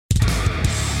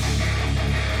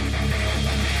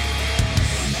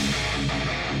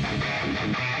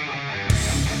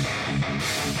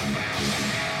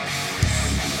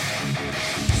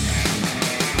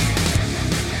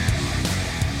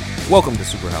Welcome to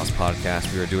Superhouse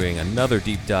Podcast. We are doing another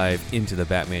deep dive into the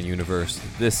Batman universe.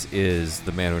 This is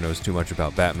the man who knows too much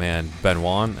about Batman,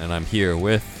 Batwoman, and I'm here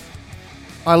with...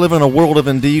 I live in a world of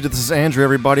Indeed. This is Andrew,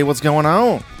 everybody. What's going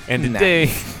on? And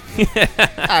today...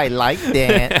 I like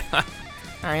that.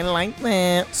 I like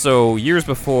that. So, years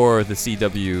before the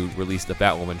CW released the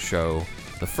Batwoman show,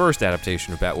 the first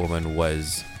adaptation of Batwoman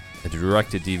was a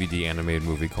direct-to-DVD animated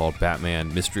movie called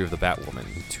Batman Mystery of the Batwoman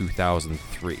in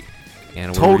 2003.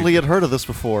 And totally had heard of this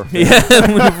before. Yeah,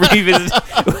 we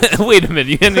revisited. Wait a minute,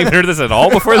 you hadn't even heard of this at all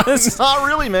before this? Not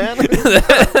really, man.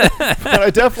 But I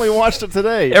definitely watched it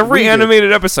today. Every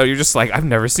animated episode, you're just like, I've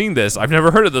never seen this. I've never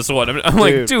heard of this one. I'm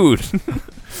like, dude.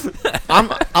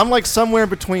 I'm like somewhere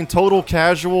between total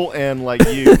casual and like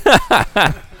you.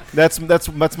 That's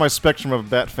my spectrum of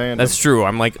Bat fandom. That's true.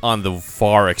 I'm like on the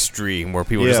far extreme where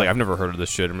people are just like, I've never heard of this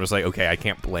shit. I'm just like, okay, I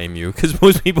can't blame you because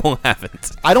most people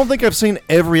haven't. I don't think I've seen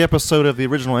every episode of the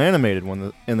original animated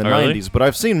one in the 90s, really? But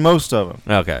I've seen most of them.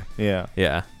 Okay. Yeah.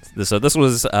 Yeah. So this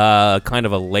was kind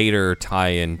of a later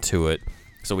tie-in to it.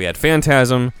 So we had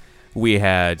Phantasm, we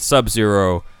had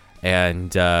Sub-Zero, and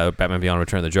Batman Beyond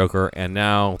Return of the Joker, and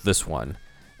now this one.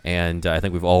 And I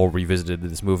think we've all revisited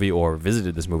this movie or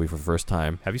visited this movie for the first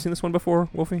time. Have you seen this one before,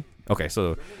 Wolfie? Okay,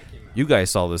 so you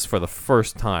guys saw this for the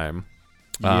first time.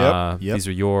 Yep. These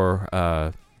are your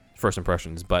first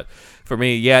impressions. But for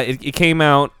me, yeah, it came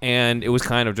out, and it was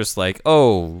kind of just like,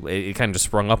 it kind of just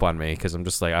sprung up on me because I'm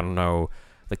just like, I don't know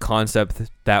the concept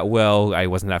that well. I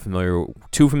wasn't that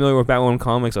too familiar with Batwoman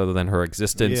comics other than her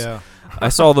existence. Yeah. I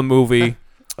saw the movie.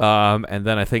 And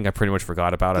then I think I pretty much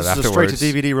forgot about it afterwards. This is a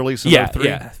straight-to-DVD release in 03?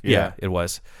 Yeah, it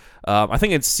was. I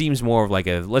think it seems more of like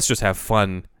a let's just have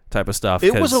fun type of stuff.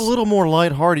 It was a little more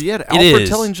lighthearted. You had Alfred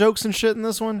telling jokes and shit in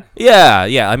this one?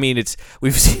 Yeah. I mean,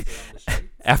 we've seen...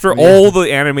 After all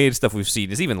the animated stuff we've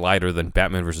seen, it's even lighter than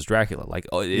Batman vs. Dracula. Like,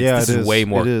 this is way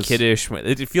more kiddish.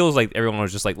 It feels like everyone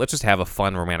was just like, let's just have a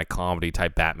fun romantic comedy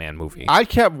type Batman movie. I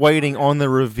kept waiting on the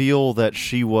reveal that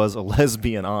she was a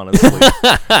lesbian, honestly.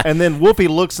 And then Whoopi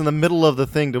looks in the middle of the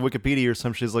thing to Wikipedia or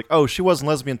something. She's like, oh, she wasn't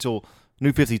lesbian until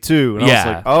New 52. And I was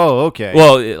like, oh, okay.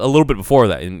 Well, a little bit before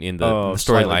that in the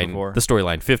storyline. The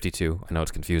storyline 52. I know it's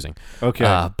confusing.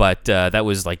 Okay. But that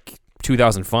was like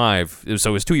 2005, so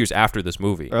it was 2 years after this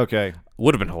movie. Okay.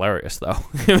 Would have been hilarious, though.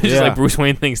 It was just like Bruce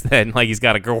Wayne thinks that, like he's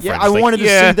got a girlfriend. Yeah, I wanted to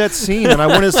see that scene, and I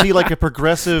wanted to see like a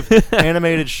progressive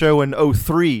animated show in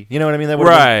 03. You know what I mean? That would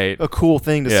have been a cool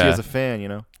thing to see as a fan, you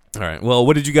know? All right. Well,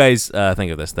 what did you guys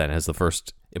think of this then as the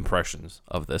first impressions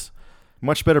of this?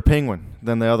 Much better Penguin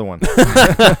than the other one.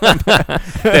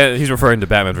 He's referring to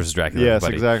Batman vs. Dracula. Yes,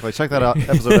 exactly. Check that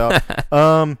episode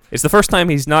out. It's the first time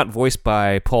he's not voiced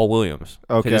by Paul Williams.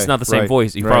 Okay, it's not the same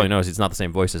voice. You probably noticed it's not the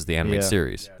same voice as the animated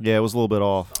series. Yeah, it was a little bit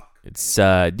off. It's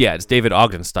David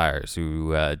Ogden Stiers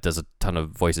who does a ton of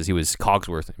voices. He was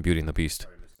Cogsworth in Beauty and the Beast.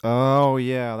 Oh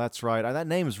yeah, that's right. That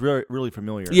name is really, really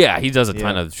familiar. Yeah, he does a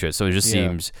ton of shit. So it just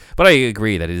seems. But I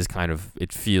agree that it is kind of.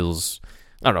 It feels.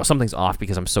 I don't know, something's off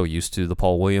because I'm so used to the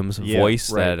Paul Williams voice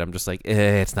that I'm just like,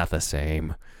 it's not the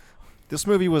same. This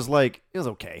movie was like, it was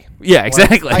okay. Yeah,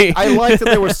 exactly. I liked that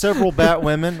there were several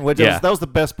Batwomen, which that was the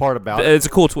best part about it. It's a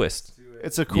cool twist.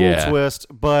 It's a cool twist,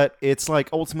 but it's like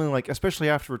ultimately, like especially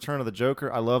after Return of the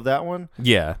Joker, I love that one.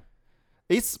 Yeah.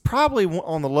 It's probably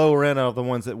on the lower end of the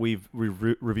ones that we've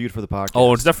reviewed for the podcast.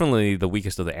 Oh, it's definitely the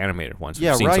weakest of the animated ones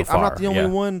we've seen so far. I'm not the only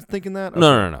one thinking that? Okay.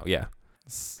 No, yeah.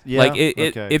 Yeah, like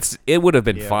it would have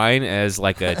been fine as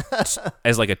like a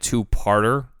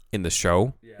two-parter in the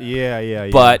show. Yeah.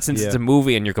 But since it's a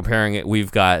movie and you're comparing it, we've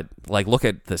got like look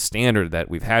at the standard that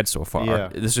we've had so far. Yeah.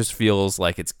 This just feels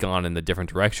like it's gone in the different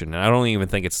direction, and I don't even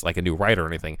think it's like a new writer or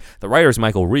anything. The writer is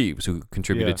Michael Reeves, who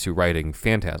contributed to writing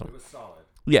Phantasm. It was solid.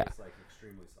 Yeah.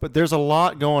 But there's a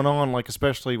lot going on, like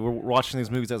especially we're watching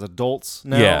these movies as adults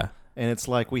now. Yeah. And it's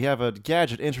like we have a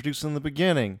gadget introduced in the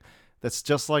beginning. That's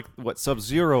just like,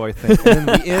 Sub-Zero, I think. And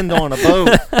then we end on a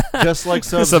boat, just like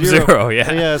Sub-Zero. Sub-Zero,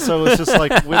 yeah. Yeah, so it's just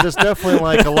like, there's definitely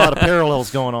like a lot of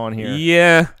parallels going on here.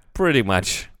 Yeah, pretty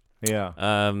much. Yeah.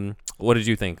 What did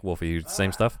you think, Wolfie?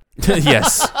 Same stuff?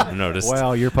 Yes, I noticed.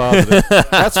 Wow, you're positive.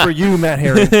 That's for you, Matt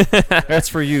Herring. That's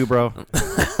for you, bro.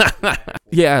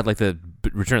 Yeah, like the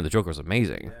Return of the Joker was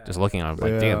amazing. Just looking on it,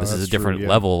 like, damn, this is a different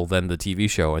level than the TV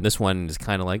show. And this one is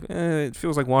kind of like, it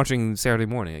feels like watching Saturday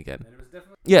Morning again.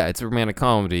 Yeah, it's a romantic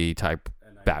comedy type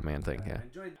Batman thing, yeah.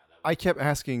 I kept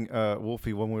asking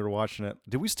Wolfie when we were watching it,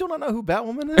 did we still not know who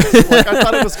Batwoman is? Like, I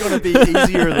thought it was going to be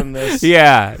easier than this.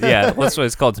 Yeah. That's what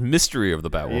it's called. It's Mystery of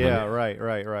the Batwoman. Yeah,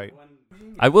 right.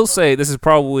 I will say this is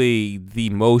probably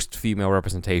the most female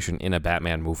representation in a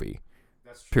Batman movie.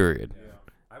 Period.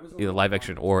 Either live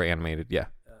action or animated, yeah.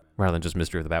 rather than just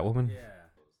Mystery of the Batwoman.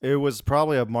 It was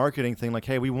probably a marketing thing, like,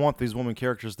 hey, we want these woman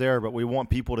characters there, but we want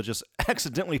people to just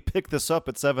accidentally pick this up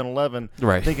at 7-Eleven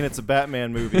Right. thinking it's a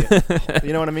Batman movie.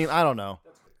 You know what I mean? I don't know.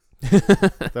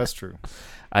 That's true.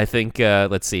 I think,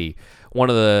 let's see, one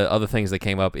of the other things that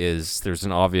came up is one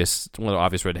of the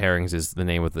obvious red herrings is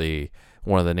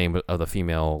one of the name of the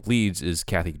female leads is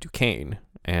Kathy Duquesne.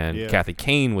 And Kathy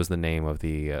Kane was the name of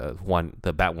the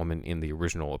Batwoman in the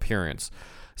original appearance.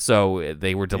 So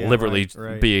they were deliberately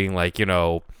being like,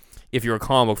 if you're a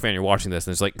comic book fan, you're watching this,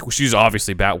 and it's like, she's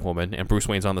obviously Batwoman, and Bruce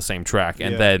Wayne's on the same track.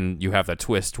 And then you have that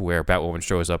twist where Batwoman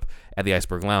shows up at the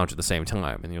Iceberg Lounge at the same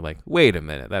time. And you're like, wait a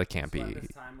minute, that can't be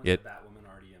it. Batwoman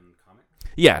already in comics?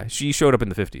 Yeah, she showed up in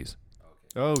the 50s.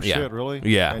 Oh, shit, really?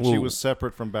 Yeah. And she was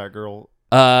separate from Batgirl.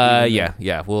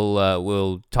 Yeah.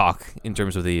 We'll talk in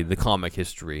terms of the comic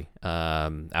history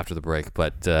after the break,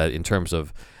 but in terms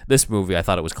of this movie, I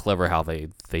thought it was clever how they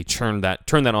turned that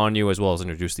on you, as well as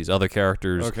introduce these other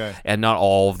characters. Okay. And not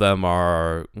all of them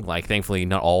are thankfully,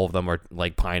 not all of them are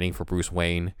pining for Bruce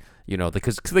Wayne.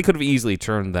 Because they could have easily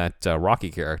turned that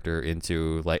Rocky character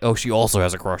into she also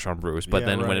has a crush on Bruce. But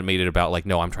then when it made it about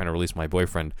no, I'm trying to release my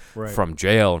boyfriend from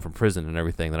jail and from prison and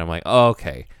everything, then I'm like, oh,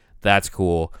 okay, that's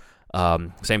cool.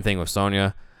 Same thing with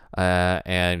Sonya,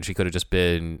 and she could have just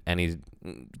been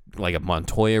a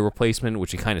Montoya replacement, which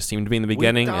she kind of seemed to be in the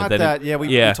beginning. We got and then that.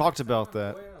 We talked about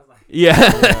that.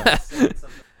 Yeah.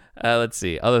 Let's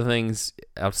see. Other things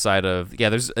outside of... Yeah,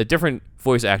 there's different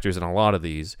voice actors in a lot of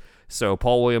these. So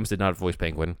Paul Williams did not voice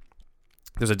Penguin.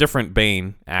 There's a different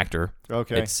Bane actor.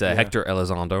 Okay. It's Hector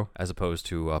Elizondo, as opposed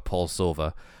to Paul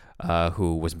Silva,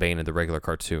 who was Bane in the regular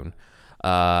cartoon.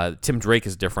 Tim Drake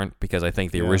is different because I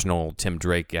think the original Tim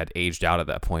Drake had aged out at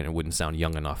that point and wouldn't sound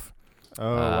young enough.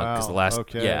 Oh, wow. Because the last...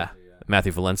 Yeah.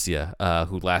 Matthew Valencia,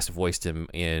 who last voiced him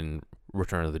in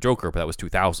Return of the Joker, but that was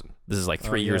 2000. This is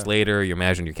 3 years later. You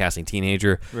imagine you're casting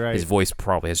teenager. Right. His voice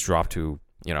probably has dropped to,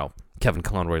 Kevin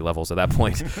Conroy levels at that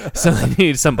point. So they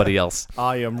need somebody else.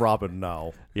 I am Robin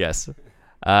now. Yes.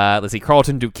 Let's see.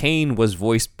 Carlton Duquesne was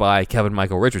voiced by Kevin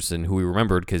Michael Richardson, who we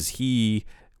remembered because he,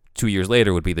 2 years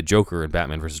later, would be the Joker in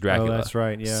Batman vs. Dracula. Oh, that's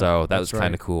right, yeah. So that was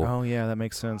kind of cool. Oh, yeah, that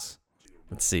makes sense.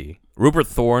 Let's see. Rupert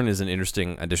Thorne is an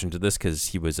interesting addition to this because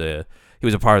he was a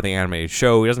part of the animated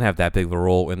show. He doesn't have that big of a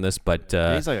role in this, but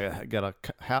he's got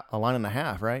a line and a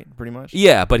half, right? Pretty much.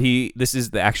 Yeah, but this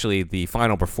is actually the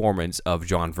final performance of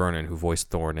John Vernon, who voiced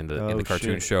Thorne in the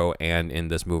cartoon show and in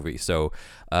this movie. So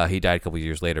he died a couple of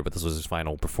years later, but this was his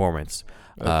final performance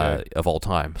of all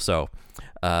time. So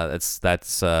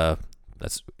that's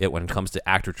it when it comes to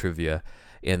actor trivia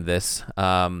in this.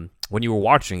 When you were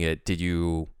watching it, did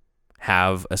you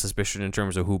have a suspicion in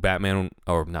terms of who Batwoman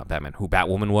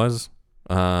was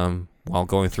while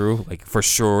going through? For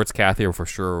sure it's Kathy, or for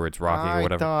sure it's Rocky, or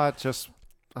whatever? I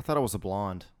thought it was a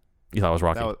blonde. You thought it was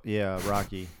Rocky?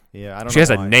 Rocky. Yeah, I don't know. She has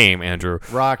why. a name, Andrew.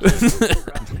 Rocky.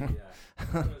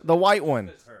 The white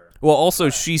one. Well, also,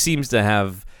 she seems to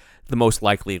have the most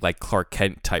likely Clark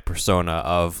Kent type persona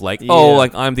of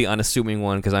I'm the unassuming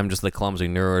one because I'm just the clumsy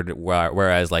nerd,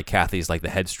 whereas Kathy's the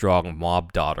headstrong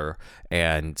mob daughter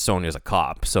and Sonya's a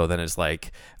cop. So then it's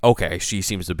okay, she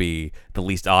seems to be the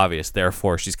least obvious,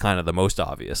 therefore she's kind of the most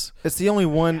obvious. It's the only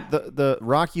one. The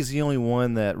Rocky's the only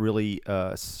one that really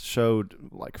showed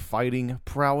fighting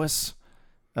prowess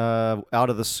out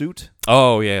of the suit.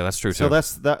 Oh yeah, that's true too. So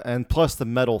that's that, and plus the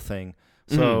metal thing.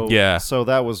 So so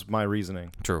that was my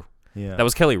reasoning. True. Yeah. That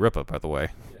was Kelly Ripa, by the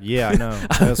way. Yeah, I know.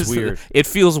 That's weird. It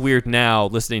feels weird now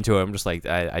listening to it. I'm just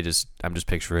I'm just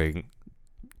picturing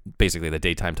basically the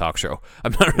daytime talk show.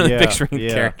 I'm not really picturing the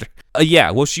character.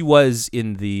 Well, she was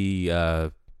in the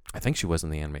I think she was in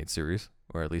the animated series,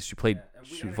 or at least she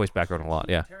voiced background a lot.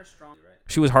 Yeah.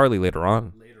 She was Harley later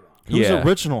on. Who's the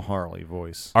original Harley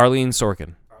voice? Arlene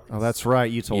Sorkin. Oh, that's right.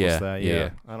 You told us that. Yeah.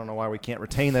 I don't know why we can't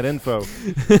retain that info.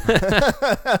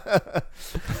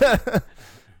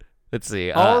 Let's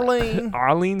see. Arlene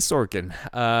Sorkin.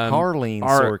 Arlene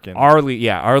Sorkin.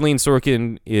 Arlene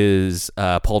Sorkin is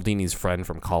Paul Dini's friend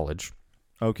from college.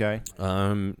 Okay.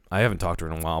 I haven't talked to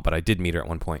her in a while, but I did meet her at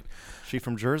one point. She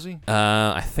from Jersey?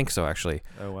 I think so, actually.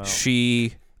 Oh, wow.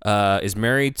 She is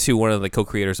married to one of the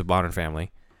co-creators of Modern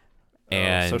Family.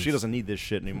 And so she doesn't need this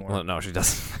shit anymore. Well, no, she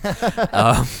doesn't.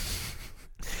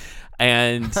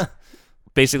 And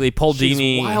basically, Paul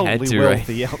Dini had to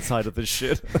wealthy outside of this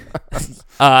shit.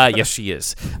 Yes, she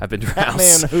is. I've been to her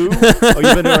house. Man, who? Oh,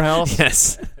 you've been to her house?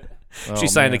 Yes. She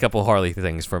signed a couple Harley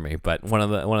things for me, but one of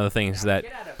the things that.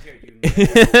 Get out of here, you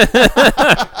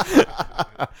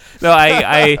No,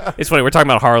 it's funny. We're talking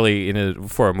about Harley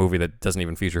for a movie that doesn't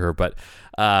even feature her, but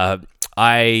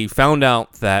I found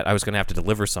out that I was going to have to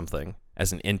deliver something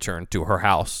as an intern to her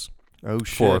house Oh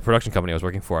for a shit. production company I was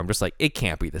working for. I'm just like, it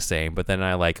can't be the same. But then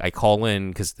I call in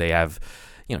because they have,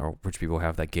 rich people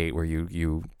have that gate where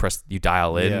you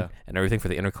dial in Yeah. and everything for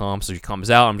the intercom. So she comes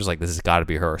out. I'm just like, this has got to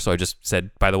be her. So I just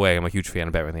said, by the way, I'm a huge fan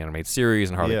of Batman the Animated Series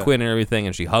and Harley Yeah. Quinn and everything.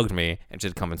 And she hugged me and she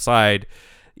said, come inside,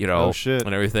 Oh, shit.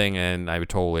 and everything. And I would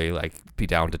totally be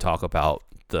down to talk about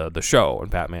the show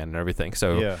and Batman and everything.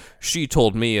 So Yeah. she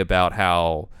told me about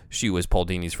how she was Paul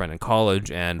Dini's friend in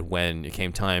college, and when it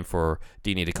came time for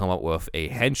Dini to come up with a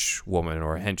henchwoman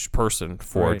or a hench person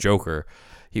for Right. Joker,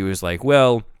 he was like,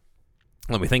 well,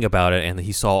 let me think about it. And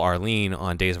he saw Arlene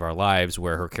on Days of Our Lives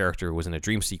where her character was in a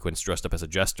dream sequence dressed up as a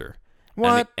jester.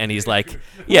 What? And he's like,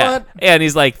 yeah. What? And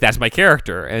he's like, that's my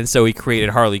character. And so he created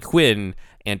Harley Quinn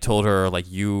and told her,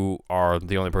 like, you are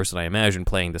the only person I imagine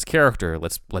playing this character.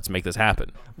 Let's make this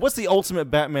happen. What's the ultimate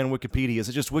Batman Wikipedia? Is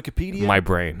it just Wikipedia? My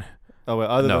brain. Oh, wait,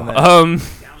 other No. than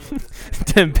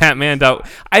that. Batman.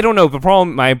 I don't know.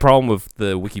 My problem with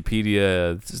the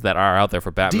Wikipedia that are out there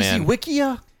for Batman. DC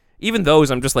Wikia? Even those,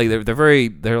 I'm just like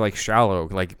they're like shallow.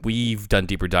 Like we've done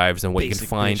deeper dives than what you can Basic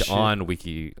find bitch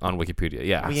shit. on Wikipedia.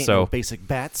 Yeah. We ain't So no basic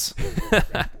bats.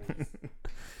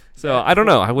 so I don't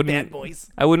know. I Bad wouldn't. boys.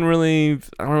 I don't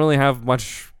really have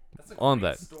much on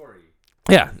that. Story.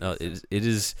 Yeah. No. It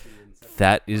is.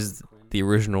 That is the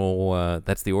original.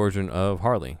 That's the origin of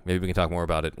Harley. Maybe we can talk more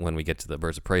about it when we get to the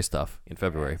Birds of Prey stuff in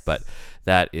February. But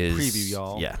that is Preview,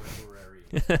 y'all. Yeah.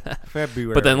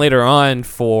 February. But then later on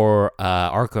for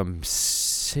Arkham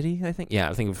City, I think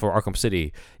for Arkham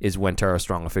City is when Tara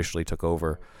Strong officially took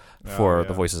over for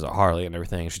the voices of Harley and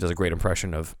everything. She does a great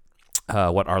impression of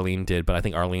what Arlene did, but I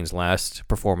think Arlene's last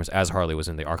performance as Harley was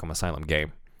in the Arkham Asylum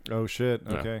game. Oh shit.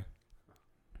 Yeah. Okay.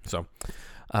 So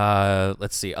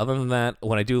let's see. Other than that,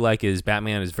 what I do like is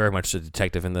Batman is very much a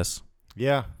detective in this.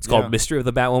 Yeah. It's called Mystery of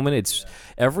the Batwoman. It's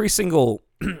every single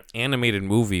animated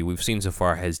movie we've seen so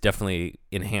far has definitely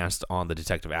enhanced on the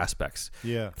detective aspects.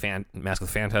 Yeah. Mask of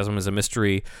the Phantasm is a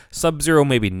mystery. Sub-Zero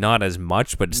maybe not as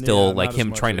much, but still Yeah, like not as him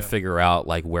much, trying to yeah. figure out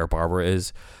like where Barbara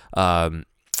is.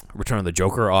 Return of the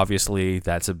Joker, obviously,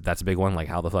 that's a big one. Like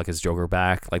how the fuck is Joker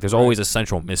back? Like there's always a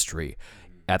central mystery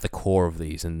at the core of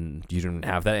these, and you didn't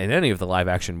have that in any of the live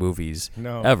action movies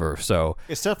No. So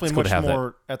It's definitely it's good much to have that.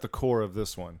 more at the core of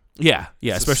this one. Yeah,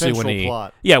 It's a especially when central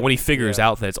plot. when he figures Yeah.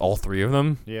 out that it's all three of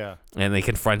them. Yeah. And they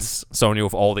confronts Sonya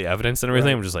with all the evidence and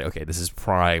everything. Right. I'm just like, okay, this is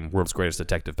prime world's greatest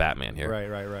detective Batman here.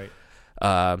 Right.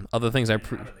 Other things Out of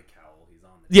the cowl, he's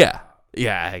on the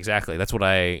yeah, exactly. That's what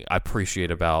I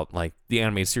appreciate about like the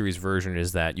animated series version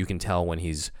is that you can tell when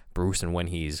he's Bruce and when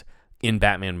he's in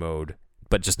Batman mode,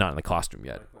 but just not in the costume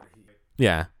yet.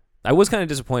 Yeah. I was kind of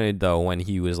disappointed though when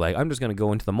he was like, I'm just gonna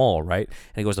go into the mall, right?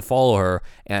 And he goes to follow her,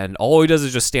 and all he does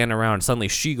is just stand around. And suddenly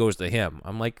she goes to him.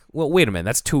 I'm like, well, wait a minute,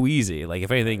 that's too easy. Like,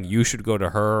 if anything, you should go to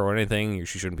her or anything.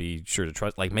 She shouldn't be sure to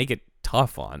trust. Like, make it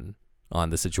tough on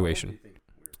the situation.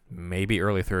 Maybe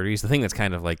early 30s. The thing that's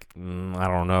kind of like, I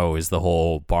don't know, is the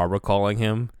whole Barbara calling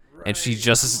him, and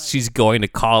she's going to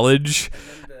college.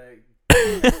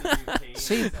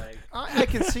 See, I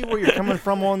can see where you're coming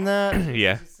from on that,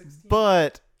 Yeah.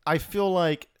 but I feel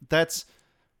like that's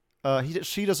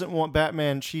she doesn't want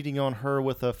Batman cheating on her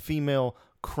with a female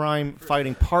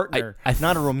crime-fighting partner, I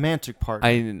not a romantic partner.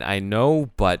 I know,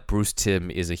 but Bruce Timm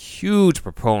is a huge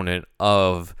proponent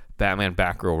of Batman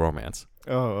Batgirl romance.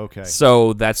 Oh, okay.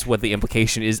 So that's what the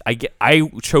implication is. I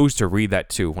chose to read that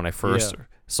too when I first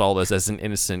saw this as an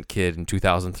innocent kid in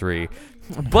 2003.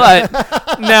 But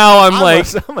now I'm like,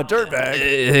 I'm a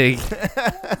dirtbag.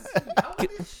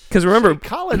 because remember,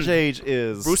 College age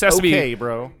is Bruce has to be- okay,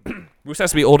 bro. Bruce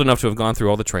has to be old enough to have gone through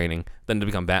all the training, then to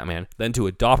become Batman, then to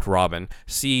adopt Robin,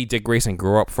 see Dick Grayson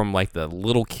grow up from like the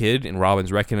little kid in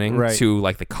Robin's Reckoning Right. to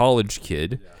like the college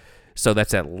kid. So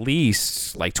that's at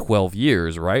least like 12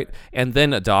 years, right? And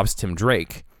then adopts Tim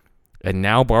Drake. And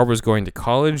now Barbara's going to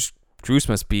college. Bruce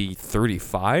must be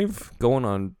 35, going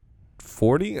on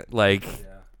 40. Like,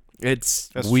 it's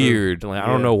That's weird. true. Like, I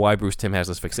don't Yeah. know why Bruce Timm has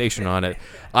this fixation on it.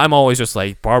 I'm always just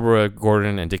like, Barbara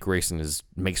Gordon and Dick Grayson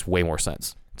makes way more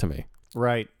sense to me.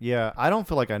 Right. Yeah. I don't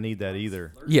feel like I need that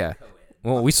either. Yeah.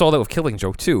 Well, we saw that with Killing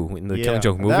Joke too in the Yeah, Killing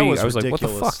Joke movie. that was I was like,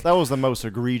 ridiculous. what the fuck? That was the most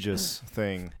egregious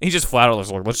thing. He just flat out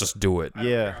was like, let's just do it.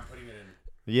 Yeah.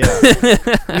 Yeah.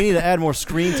 We need to add more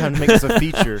screen time to make this a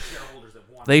feature.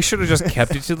 They should have just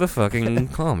kept it to the fucking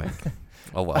comic.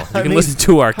 Oh well, you I can mean, listen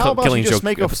to our How about Killing you just Joke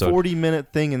make episode. a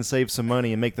 40-minute thing and save some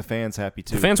money and make the fans happy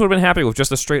too? The fans would have been happy with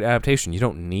just a straight adaptation. You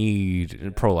don't need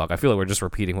a prologue. I feel like we're just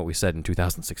repeating what we said in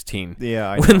 2016 Yeah.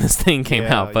 I when know. this thing came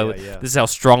Yeah, out. But yeah. this is how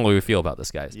strongly we feel about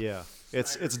this, guys. Yeah.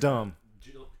 It's dumb.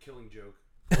 Killing Joke.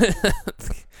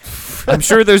 I'm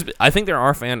sure I think there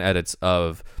are fan edits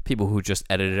of people who just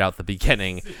edited out the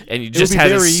beginning, and you just be had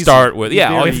to very easy. start with, It'd be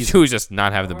all you very have to do is just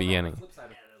not have the beginning.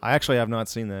 I actually have not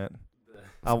seen that.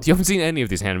 You haven't seen any of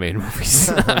these animated movies.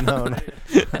 No.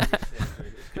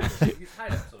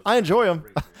 I enjoy them.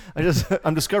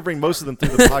 I'm discovering most of them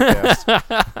through the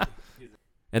podcast.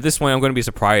 At this point, I'm going to be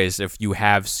surprised if you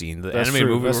have seen the That's animated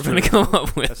true. movie That's we're going to come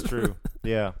up with. That's true.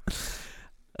 Yeah.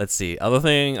 Let's see. Other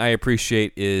thing I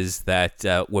appreciate is that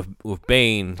with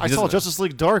Bane, I saw Justice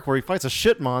League Dark where he fights a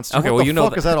shit monster. Okay, what well, the you know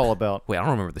fuck is that all about? Wait, I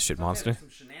don't remember the shit monster. Some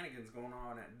shenanigans going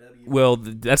on at W. Well,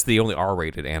 that's the only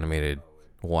R-rated animated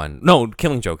one. No,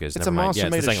 Killing Joke is. It's Never a mind. monster Yeah,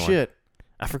 it's made the of second shit. One.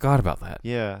 I forgot about that.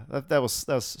 Yeah, that was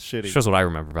shitty. Shows what I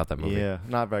remember about that movie. Yeah,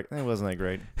 not very. It wasn't that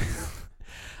great.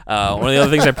 One of the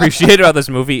other things I appreciate about this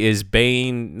movie is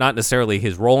Bane, not necessarily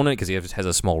his role in it, because he has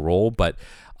a small role, but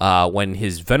when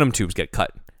his venom tubes get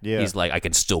cut, he's like, I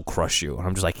can still crush you. And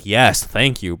I'm just like, yes,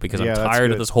 thank you, because I'm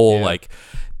tired of this whole, like,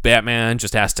 Batman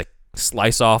just has to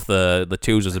slice off the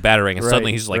tubes with a battering, and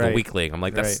suddenly he's just like a weakling. I'm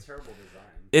like, that's...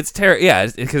 It's terrible. Yeah,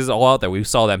 because it's all out there. We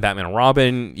saw that in Batman and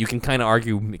Robin. You can kind of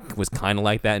argue it was kind of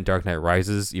like that in Dark Knight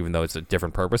Rises, even though it's a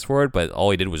different purpose for it. But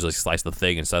all he did was like slice the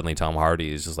thing, and suddenly Tom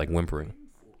Hardy is just like whimpering.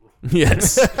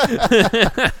 Yes.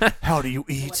 How do you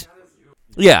eat?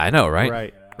 Yeah, I know,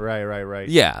 right? Right.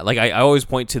 Yeah, like I always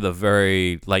point to the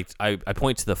I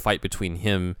point to the fight between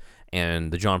him and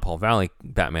the John Paul Valley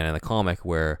Batman in the comic,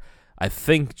 where I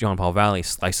think John Paul Valley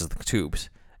slices the tubes,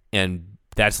 and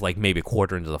that's like maybe a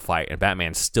quarter into the fight, and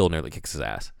Batman still nearly kicks his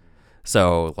ass.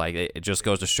 So like it just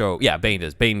goes to show, yeah, Bane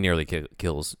does. Bane nearly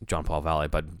kills John Paul Valley,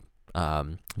 but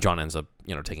John ends up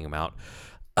taking him out.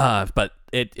 But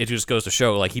it just goes to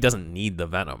show, like, he doesn't need the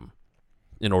venom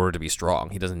in order to be strong.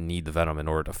 He doesn't need the venom in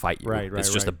order to fight you. Right.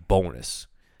 It's just a bonus.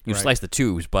 You slice the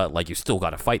tubes, but like you still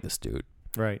got to fight this dude.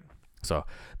 Right. So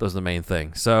those are the main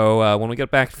thing. So when we get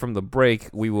back from the break,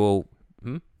 we will.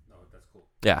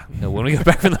 Yeah, when we go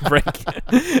back from the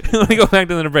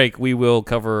break, we will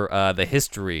cover the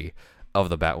history of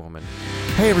the Batwoman.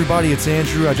 Hey everybody, it's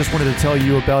Andrew. I just wanted to tell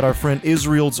you about our friend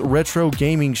Israel's retro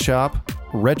gaming shop,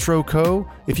 RetroCo.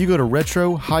 If you go to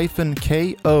retro-ko.com,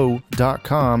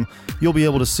 you'll be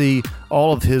able to see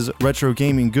all of his retro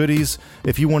gaming goodies.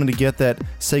 If you wanted to get that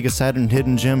Sega Saturn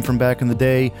hidden gem from back in the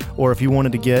day, or if you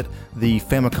wanted to get the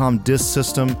Famicom disk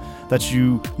system that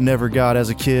you never got as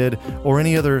a kid, or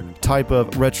any other type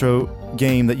of retro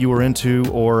game that you were into,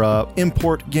 or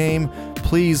import game,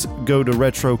 please go to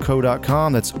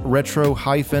retroco.com. That's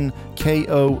retro-ko.com.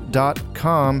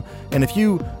 And if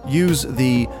you use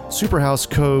the Superhouse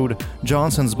code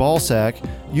Johnson's Ballsack,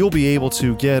 you'll be able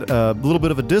to get a little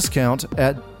bit of a discount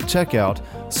at checkout.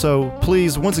 So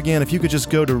please, once again, if you could just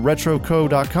go to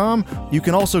retroco.com. You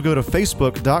can also go to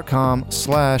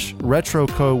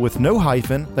facebook.com/retroco with no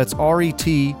hyphen. That's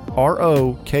RETROKO.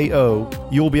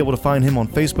 You'll be able to find him on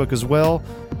Facebook as well.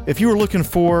 If you were looking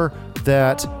for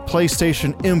that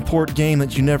PlayStation import game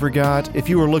that you never got, if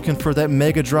you were looking for that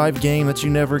Mega Drive game that you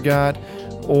never got,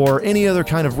 or any other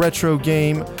kind of retro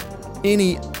game,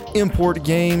 any import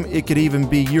game, it could even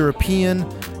be European,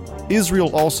 Israel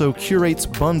also curates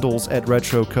bundles at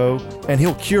RetroCo, and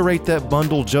he'll curate that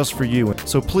bundle just for you.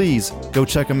 So please, go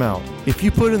check him out. If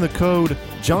you put in the code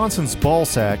Johnson's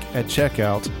Ballsack at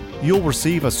checkout, you'll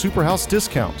receive a Superhouse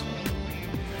discount.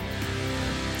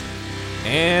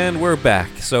 And we're back.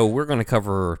 So we're going to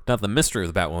cover not the mystery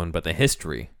of the Batwoman, but the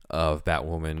history of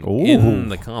Batwoman in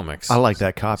the comics. I like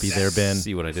that copy there, Ben.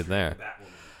 See what I did there.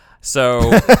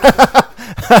 So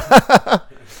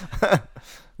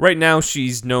right now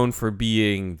she's known for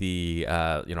being the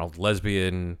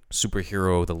lesbian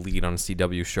superhero, the lead on a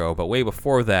CW show. But way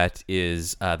before that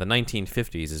is the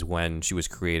 1950s is when she was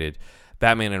created.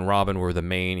 Batman and Robin were the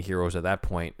main heroes at that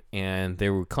point, and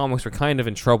comics were kind of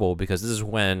in trouble because this is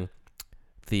when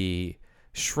the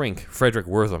shrink Frederick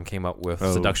Wortham came up with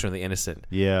Seduction of the Innocent,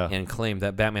 and claimed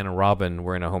that Batman and Robin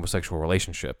were in a homosexual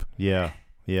relationship, and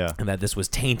that this was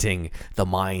tainting the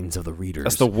minds of the readers.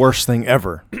 That's the worst thing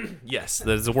ever. Yes,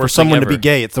 that is the For worst. someone thing ever. to be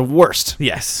gay, it's the worst.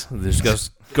 Yes, this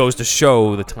goes to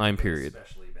show the time period.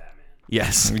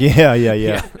 Yes. Yeah.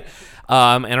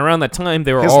 And around that time,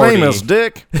 they were His already. name is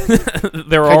Dick. They were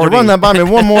Can already. you run that by me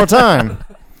one more time?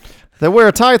 They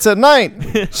wear tights at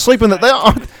night, sleeping.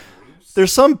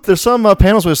 There's some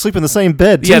panels where they sleep in the same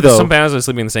bed too. Yeah, there's though. some panels that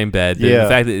sleep in the same bed. Yeah. In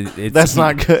fact, it's That's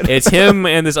not good. It's him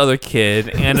and this other kid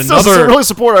and This doesn't another really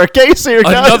support our case here,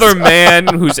 guys. another man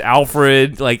who's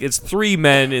Alfred. Like, it's three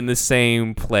men in the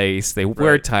same place. They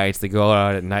wear tights. They go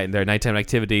out at night in their nighttime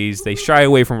activities. They shy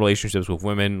away from relationships with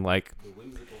women. Like,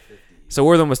 So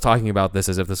Wortham was talking about this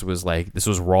as if this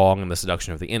was wrong and the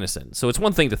seduction of the innocent. So it's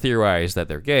one thing to theorize that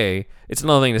they're gay. It's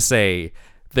another thing to say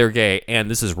they're gay and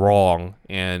this is wrong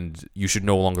and you should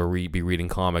no longer be reading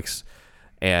comics.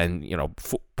 And,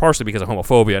 partially because of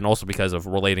homophobia and also because of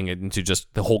relating it into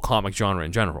just the whole comic genre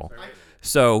in general.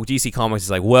 So DC Comics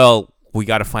is like, well, we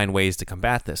got to find ways to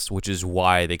combat this, which is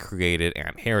why they created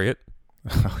Aunt Harriet.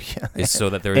 Oh yeah, Is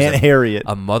so that there's Aunt Harriet,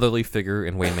 a motherly figure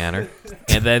in Wayne Manor,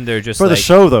 and then they're just for the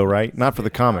show though, right? Not for the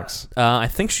comics. I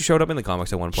think she showed up in the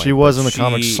comics at one point. She was in the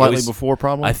comics slightly before,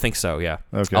 probably. I think so. Yeah.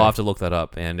 Okay. I'll have to look that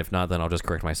up, and if not, then I'll just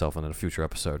correct myself in a future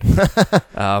episode.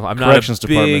 I'm not Corrections a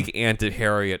big department. Aunt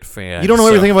Harriet fan. You don't know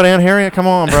everything about Aunt Harriet? Come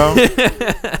on, bro.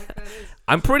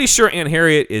 I'm pretty sure Aunt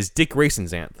Harriet is Dick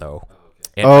Grayson's aunt, though.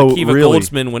 And Akiva really?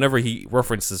 Goldsman, whenever he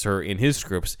references her in his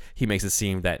scripts, he makes it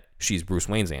seem that she's Bruce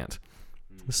Wayne's aunt.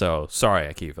 So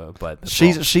sorry, Akiva, but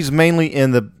she's mainly in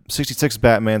the '66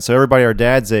 Batman. So everybody our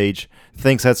dad's age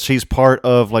thinks that she's part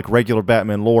of like regular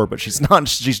Batman lore, but she's not.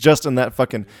 She's just in that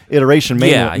fucking iteration.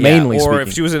 Mainly, Or speaking.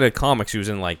 if she was in a comic, she was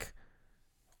in like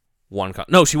one.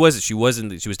 No, she was. She was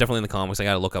definitely in the comics. I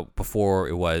got to look up before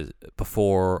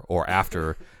or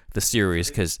after the series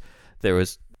because there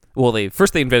was. Well, they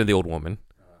invented the old woman,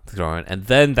 and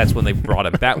then that's when they brought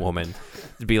in Batwoman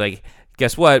to be like.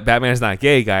 Guess what? Batman's not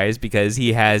gay, guys, because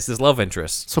he has this love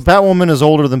interest. So Batwoman is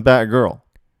older than Batgirl.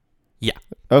 Yeah.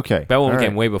 Okay. Batwoman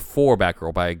came way before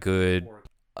Batgirl by a good.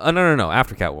 No,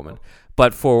 after Catwoman.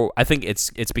 But I think it's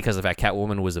because of that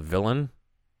Catwoman was a villain,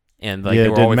 and like they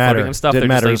were always flirting and stuff. It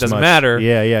doesn't matter.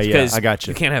 Yeah. I got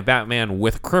you. You can't have Batman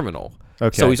with a criminal.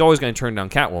 Okay. So he's always going to turn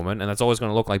down Catwoman, and that's always going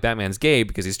to look like Batman's gay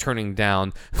because he's turning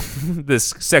down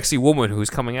this sexy woman who's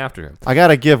coming after him. I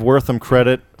gotta give Wortham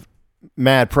credit.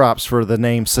 Mad props for the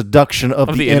name Seduction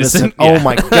of the Innocent. Yeah. Oh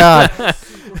my god.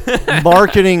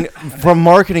 From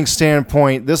marketing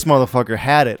standpoint, this motherfucker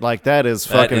had it. Like that is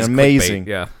fucking amazing.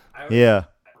 Clickbait, yeah. Yeah.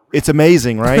 It's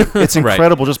amazing, right? It's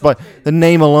incredible just by the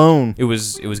name alone. It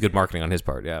was good marketing on his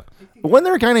part, yeah. Wasn't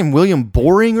there a guy named William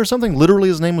Boring or something? Literally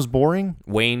his name was Boring?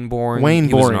 Wayne Boring. Wayne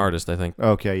He was Boring. an artist, I think.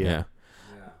 Okay, yeah.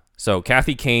 So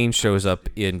Kathy Kane shows up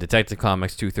in Detective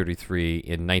Comics 233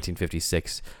 in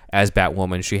 1956 as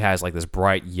Batwoman. She has like this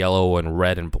bright yellow and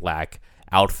red and black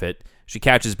outfit. She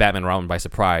catches Batman and Robin by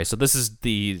surprise. So this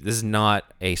is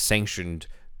not a sanctioned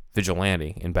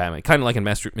vigilante in Batman, kind of like in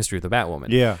Mystery of the Batwoman.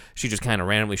 Yeah. She just kind of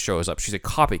randomly shows up. She's a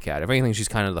copycat. If anything, she's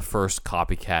kind of the first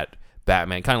copycat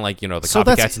Batman, kind of like the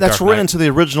copycats. So that's written into the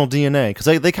original DNA because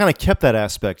they kind of kept that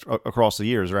aspect across the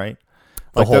years, right?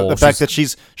 Like the fact that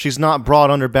she's not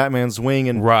brought under Batman's wing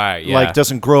and like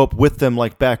doesn't grow up with them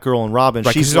like Batgirl and Robin.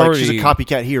 Right, she's a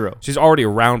copycat hero. She's already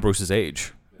around Bruce's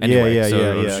age. Anyway,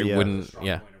 yeah. Wouldn't,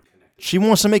 She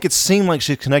wants to make it seem like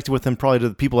she's connected with him, probably to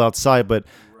the people outside, but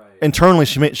internally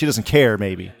she doesn't care.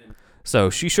 Maybe. So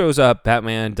she shows up.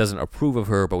 Batman doesn't approve of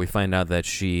her, but we find out that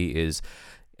she is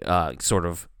sort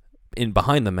of in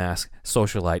behind the mask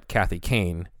socialite Kathy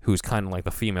Kane, who's kind of like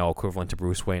the female equivalent to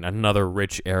Bruce Wayne, another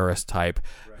rich heiress type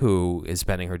who is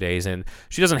spending her days in.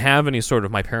 She doesn't have any sort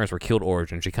of my parents were killed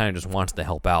origin. She kind of just wants to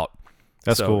help out.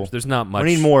 That's cool. There's not much.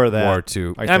 We need more of that.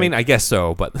 I mean, I guess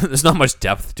so, but there's not much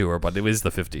depth to her. But it was the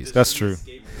 50s. That's true.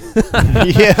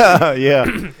 yeah.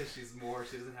 Because she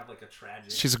doesn't have like a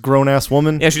tragic. She's a grown ass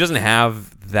woman. Yeah, she doesn't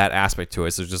have that aspect to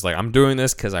it. So it's just like I'm doing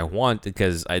this because I want,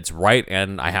 because it's right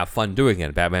and I have fun doing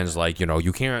it. Batman's like,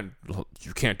 you can't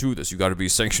do this. You got to be a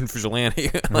sanctioned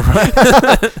vigilante.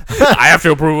 I have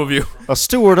to approve of you. A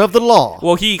steward of the law.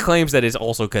 Well, he claims that it's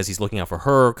also because he's looking out for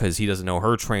her because he doesn't know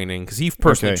her training. Because he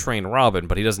personally trained Robin,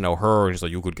 but he doesn't know her, and he's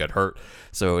like, you could get hurt.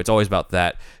 So it's always about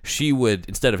that. She would,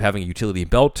 instead of having a utility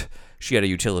belt, she had a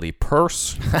utility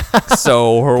purse.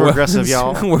 So her progressive, weapons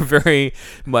y'all. were very.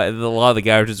 But a lot of the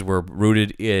gadgets were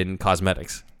rooted in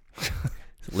cosmetics,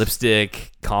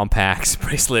 lipstick, compacts,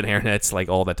 bracelet, hairnets, like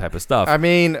all that type of stuff. I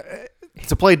mean,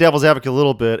 to play devil's advocate a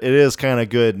little bit, it is kind of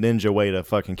good ninja way to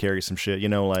fucking carry some shit.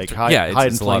 Like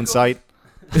hide in plain sight.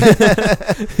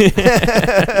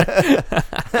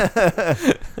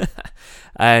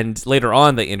 And later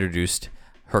on, they introduced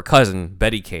her cousin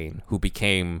Betty Kane, who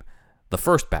became the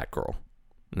first Batgirl.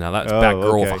 Now that's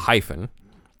Batgirl with a hyphen,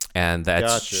 and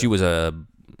she was a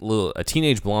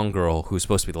teenage blonde girl who was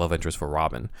supposed to be the love interest for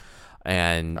Robin,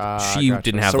 and she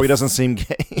didn't have. So he doesn't seem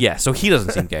gay. Yeah, so he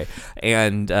doesn't seem gay,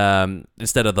 and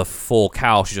instead of the full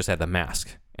cowl, she just had the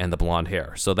mask and the blonde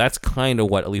hair. So that's kind of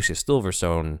what Alicia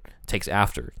Silverstone takes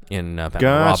after in Batman and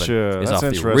Robin. Is That's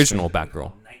off the original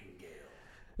Batgirl.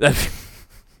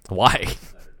 Why?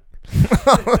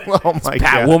 Oh my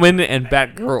god. Batwoman and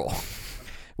Batgirl.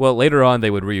 Well, later on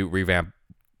they would revamp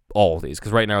all of these,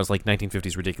 because right now it's like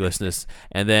 1950s ridiculousness,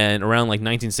 and then around like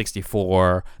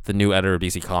 1964, the new editor of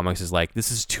DC Comics is like,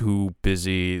 this is too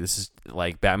busy. This is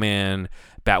like Batman,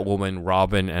 Batwoman,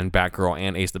 Robin, and Batgirl,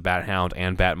 and Ace the Bat Hound,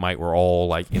 and Batmite were all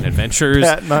like in adventures.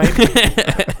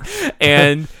 Batmite.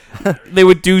 And they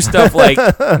would do stuff like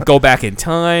go back in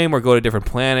time or go to different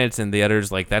planets, and the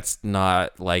editor's like, that's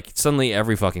not like, suddenly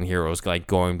every fucking hero is like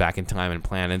going back in time and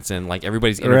planets, and like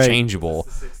everybody's interchangeable.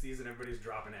 It's the 60s and everybody's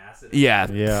dropping acid.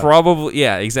 Yeah, probably.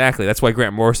 Yeah, exactly. That's why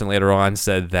Grant Morrison later on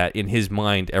said that in his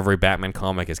mind, every Batman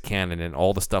comic is canon, and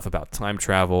all the stuff about time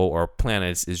travel or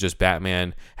planets is just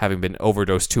Batman having been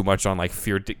overdosed too much on like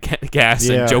fear gas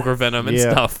and Joker venom and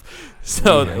stuff.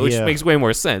 So, which makes way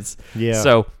more sense. Yeah.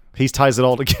 So he ties it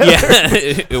all together. yeah,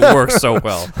 it works so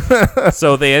well.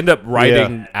 So they end up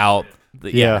writing out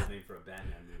the Name for a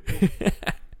Batman movie.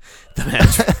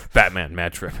 the Batman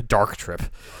Mad Trip, Dark Trip.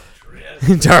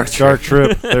 Dark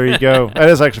Trip. There you go. That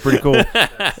is actually pretty cool.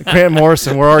 Grant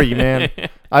Morrison, where are you, man?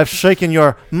 I've shaken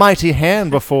your mighty hand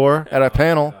before at a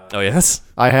panel. Oh yes,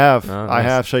 I have. Oh, I nice.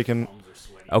 have shaken.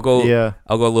 I'll go Yeah.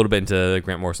 a little bit into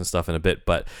Grant Morrison stuff in a bit,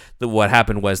 but what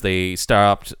happened was they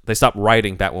stopped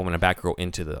writing Batwoman and Batgirl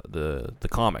into the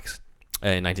comics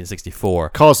in 1964.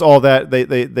 Cause all that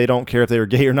they don't care if they were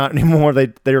gay or not anymore.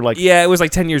 They're like, Yeah, it was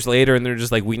like 10 years later, and they're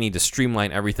just like, we need to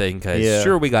streamline everything, because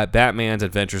sure, we got Batman's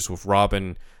adventures with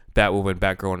Robin, Batwoman,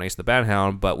 Batgirl, and Ace the Bat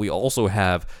Hound, but we also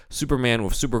have Superman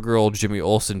with Supergirl, Jimmy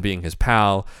Olsen being his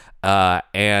pal,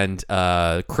 and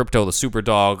Crypto the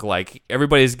Superdog. Like,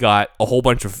 everybody's got a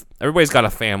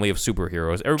family of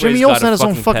superheroes. Jimmy Olsen had his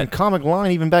own fucking comic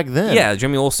line even back then. Yeah,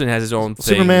 Jimmy Olsen has his own thing.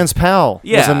 Superman's pal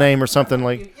was a name or something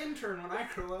like. An intern when I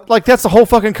grew up. Like, that's the whole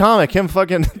fucking comic. Him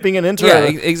fucking being an intern at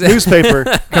a newspaper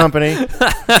company. Never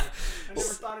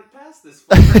thought it passed this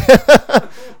far.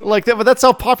 Like that, but that's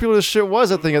how popular this shit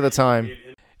was, I think, at the time.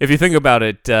 If you think about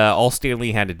it, all Stan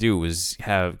Lee had to do was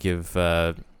give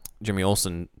Jimmy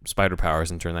Olsen spider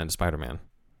powers and turn that into Spider-Man.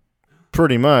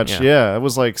 Pretty much, Yeah. yeah. It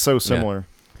was like so similar.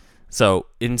 So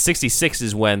in '66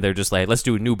 is when they're just like, let's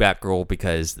do a new Batgirl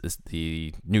because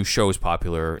the new show is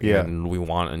popular and we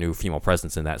want a new female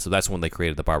presence in that. So that's when they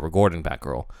created the Barbara Gordon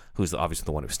Batgirl, who's obviously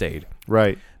the one who stayed.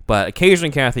 Right. But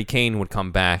occasionally Kathy Kane would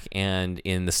come back, and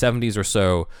in the 70s or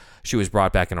so, she was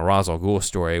brought back in a Ra's al Ghul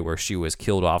story where she was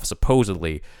killed off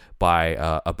supposedly by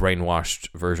a brainwashed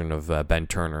version of Ben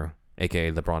Turner,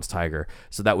 a.k.a. the Bronze Tiger.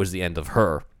 So that was the end of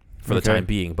her for the time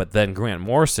being. But then Grant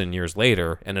Morrison, years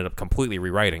later, ended up completely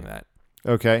rewriting that.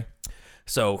 Okay.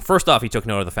 So first off, he took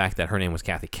note of the fact that her name was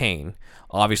Kathy Kane.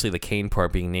 Obviously, the Kane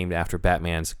part being named after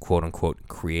Batman's quote-unquote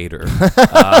creator,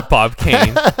 Bob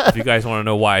Kane. If you guys want to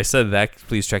know why I said that,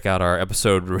 please check out our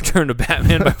episode "Return to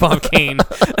Batman" by Bob Kane,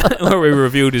 where we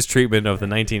reviewed his treatment of the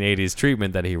 1980s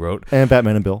treatment that he wrote. And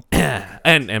Batman and Bill.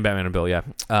 and Batman and Bill, yeah.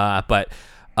 But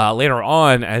later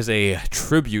on, as a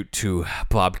tribute to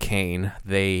Bob Kane,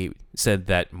 they said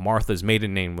that Martha's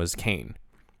maiden name was Kane.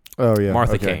 Oh, yeah.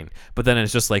 Martha Kane. But then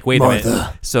it's just like, wait a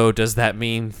minute. So does that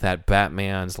mean that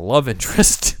Batman's love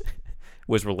interest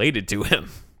was related to him?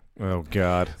 Oh,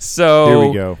 God. So here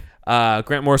we go.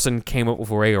 Grant Morrison came up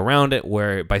with a way around it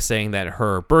by saying that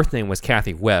her birth name was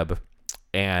Kathy Webb,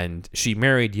 and she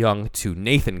married young to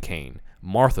Nathan Kane,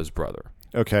 Martha's brother.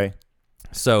 Okay.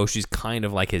 So she's kind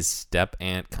of like his step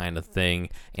aunt kind of thing,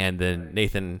 and then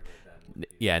Nathan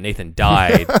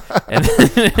died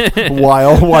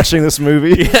while watching this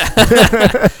movie.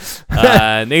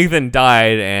 Nathan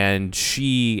died, and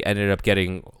she ended up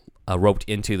getting roped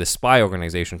into the spy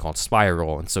organization called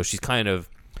Spiral, and so she's kind of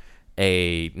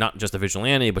not just a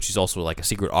vigilante, but she's also like a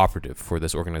secret operative for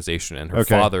this organization, and her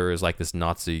father is like this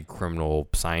Nazi criminal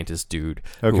scientist dude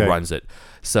who runs it.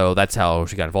 So that's how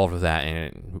she got involved with that,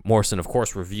 and Morrison, of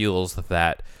course, reveals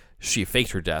that she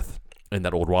faked her death in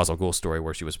that old Ra's al Ghul story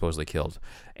where she was supposedly killed,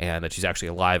 and that she's actually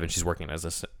alive and she's working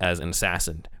as an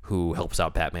assassin who helps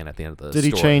out Batman at the end of the story.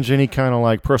 Did he change any kind of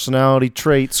like personality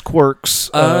traits, quirks,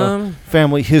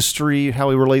 family history, how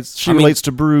he relates? She relates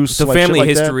to Bruce. The like family shit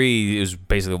like history is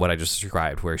basically what I just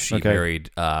described, where she married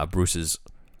Bruce's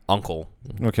uncle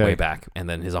way back, and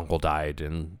then his uncle died,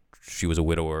 and she was a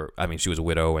widower. I mean, she was a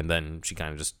widow, and then she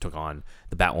kind of just took on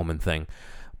the Batwoman thing.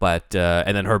 But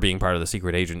and then her being part of the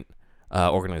secret agent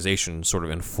organization sort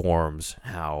of informs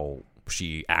how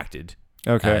she acted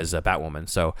as a Batwoman.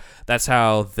 So that's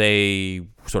how they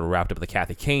sort of wrapped up the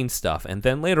Kathy Kane stuff. And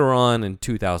then later on in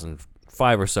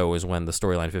 2005 or so is when the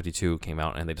storyline 52 came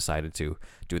out, and they decided to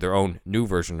do their own new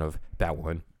version of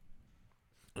Batwoman.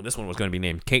 And this one was going to be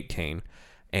named Kate Kane.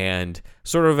 And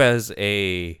sort of as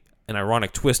an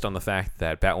ironic twist on the fact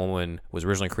that Batwoman was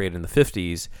originally created in the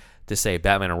 50s to say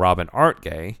Batman and Robin aren't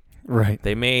gay, Right.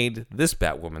 They made this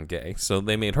Batwoman gay, so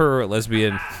they made her a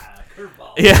lesbian.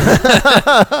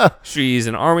 Yeah, she's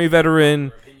an Army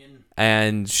veteran,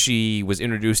 and she was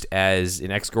introduced as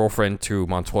an ex-girlfriend to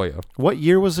Montoya. What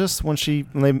year was this when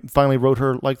they finally wrote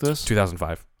her like this?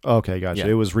 2005. Okay, gotcha. Yeah.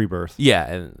 It was Rebirth.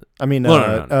 Yeah, and I mean,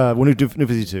 No. when New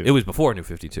 52. it was before New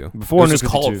 52. Before it was New just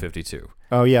called 52. 52.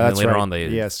 Oh yeah, And that's then later right. on, they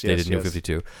did New yes.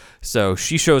 52. So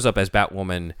she shows up as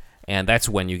Batwoman, and that's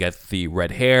when you get the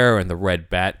red hair and the red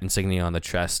bat insignia on the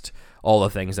chest, all the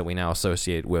things that we now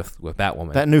associate with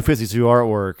Batwoman. That New 52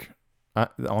 artwork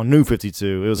on New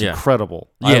 52, it was incredible.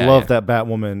 I Yeah, love yeah. that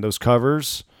Batwoman. Those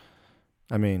covers.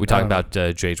 I mean, we talked about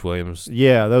J.H. Williams.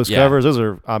 Yeah, those Yeah. covers. Those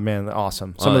are man,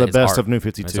 awesome. Some of the It's best art. of New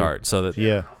 52. It's art. So that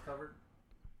Yeah.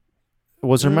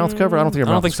 Was her mouth covered? I don't think her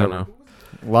I don't mouth think was so. covered.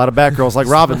 No. A lot of Batgirls like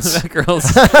Robin's. Girls.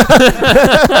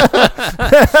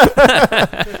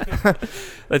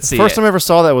 Let's see. First time I ever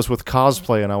saw that was with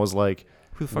cosplay, and I was like,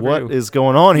 Who the fuck are "What you? is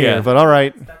going on here?" Yeah. But all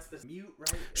right, That's the mute,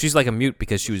 right? She's like a mute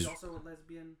because she was. Also a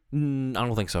lesbian. I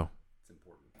don't think so.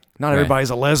 not Right. everybody's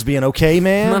a lesbian, okay,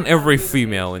 man? Not every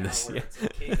female in this. Yeah. It's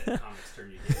okay that comics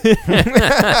turn you gay.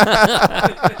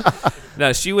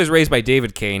 No, she was raised by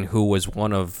David Kane, who was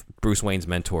one of Bruce Wayne's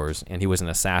mentors, and he was an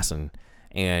assassin,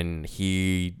 and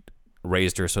he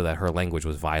raised her so that her language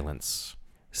was violence.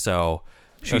 So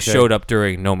she Okay. showed up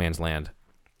during No Man's Land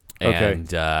Okay.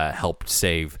 and helped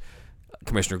save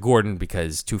Commissioner Gordon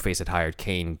because Two-Face had hired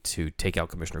Kane to take out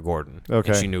Commissioner Gordon. Okay.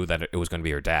 And she knew that it was going to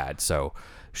be her dad, so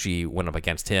she went up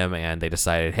against him, and they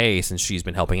decided, hey, since she's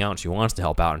been helping out and she wants to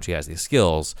help out and she has these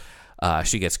skills,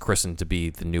 she gets christened to be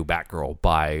the new Batgirl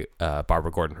by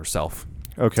Barbara Gordon herself.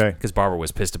 Okay, Because Barbara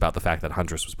was pissed about the fact that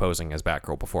Huntress was posing as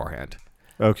Batgirl beforehand.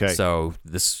 okay, So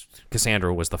this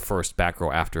Cassandra was the first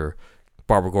Batgirl after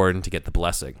Barbara Gordon to get the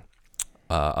blessing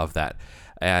of that.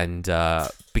 And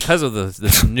because of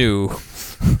this new...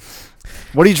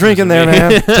 what are you drinking there,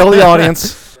 man? Tell the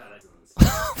audience.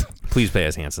 Please pay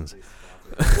us, Hansons.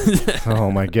 Oh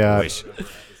my god. Wish.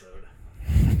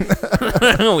 He's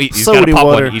got Soda to pop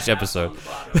water. one each episode.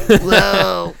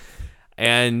 No.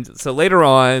 And so later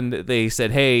on, they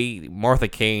said, hey, Martha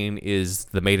Kane is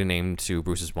the maiden name to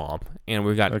Bruce's mom. And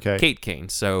we've got Okay. Kate Kane,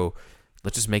 so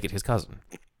let's just make it his cousin.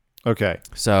 Okay.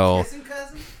 So, Kissing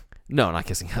cousin? no, not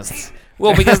kissing cousins.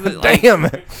 Well, because like, Damn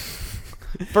it.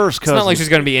 First it's cousin. not like she's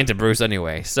going to be into Bruce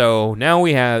anyway. So now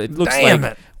we have, it looks Damn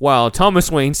like, it. while Thomas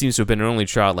Wayne seems to have been an only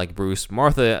child like Bruce,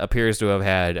 Martha appears to have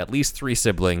had at least 3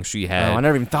 siblings. She had, Oh, I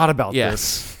never even thought about Yeah.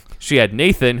 this. she had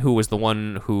Nathan, who was the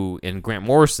one who, in Grant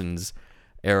Morrison's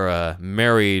era,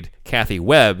 married Kathy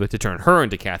Webb to turn her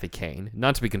into Kathy Kane,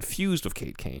 not to be confused with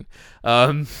Kate Kane.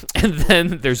 And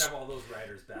then there's, Have all those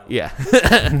writers battle. yeah,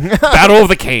 Battle of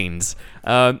the Canes.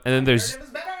 And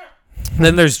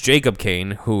then there's Jacob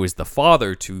Kane, who is the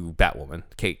father to Batwoman,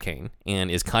 Kate Kane, and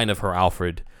is kind of her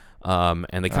Alfred. And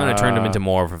they kind of turned him into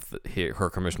more of her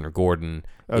Commissioner Gordon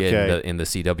Okay. in the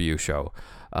CW show.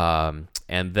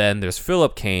 And then there's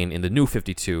Philip Kane in the New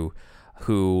 52,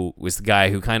 who was the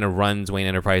guy who kind of runs Wayne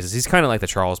Enterprises. He's kind of like the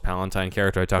Charles Palantine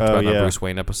character I talked about in the yeah. Bruce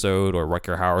Wayne episode, or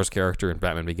Rutger Hauer's character in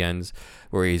Batman Begins,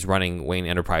 where he's running Wayne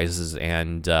Enterprises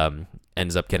and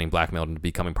ends up getting blackmailed into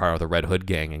becoming part of the Red Hood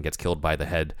gang and gets killed by the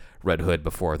head Red Hood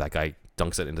before that guy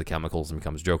dunks it into the chemicals and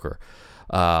becomes Joker.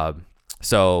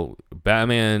 So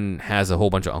Batman has a whole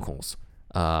bunch of uncles.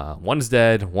 One's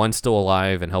dead, one's still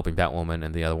alive and helping Batwoman,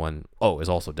 and the other one, is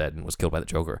also dead and was killed by the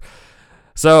Joker.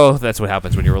 So that's what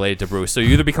happens when you're related to Bruce. So you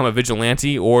either become a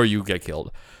vigilante or you get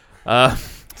killed.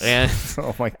 And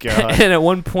Oh my god. and at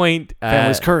one point,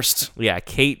 Family's cursed. yeah,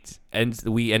 Kate, and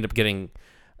we end up getting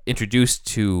introduced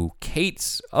to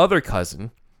Kate's other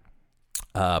cousin,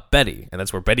 Betty, and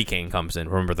that's where Betty Kane comes in.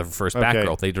 Remember the first Okay,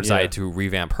 Batgirl? They decided yeah. to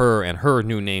revamp her, and her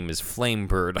new name is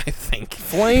Flamebird, I think.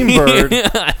 Flamebird.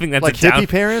 I think that's Like a down- hippie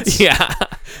parents? Yeah.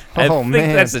 I Oh, think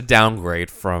man. that's a downgrade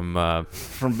from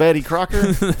From Betty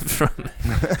Crocker?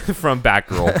 from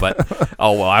Batgirl, but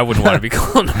oh well, I wouldn't want to be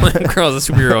called Girl as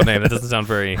a superhero name. That doesn't sound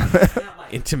very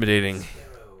intimidating.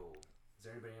 Sparrow. Is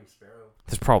there anybody named Sparrow?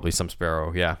 There's probably some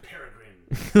Sparrow, yeah,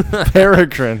 Peregrine.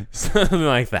 Peregrine. something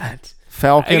like that.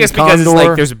 Falcon. I guess because Condor. it's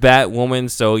like there's Batwoman,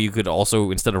 so you could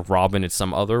also, instead of Robin, it's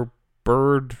some other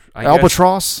bird. I guess.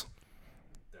 Albatross.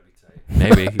 That'd be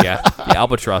tight. Maybe, yeah, the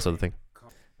albatross of the thing.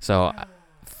 So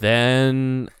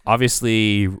then,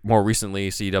 obviously, more recently,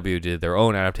 CW did their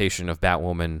own adaptation of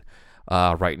Batwoman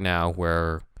right now,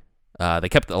 where they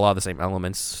kept a lot of the same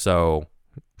elements. So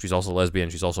she's also lesbian.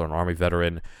 She's also an Army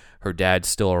veteran. Her dad's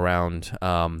still around,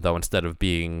 though instead of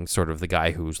being sort of the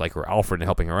guy who's like her Alfred and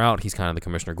helping her out, he's kind of the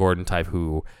Commissioner Gordon type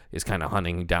who is kind of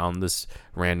hunting down this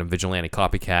random vigilante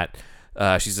copycat.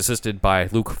 She's assisted by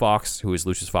Luke Fox, who is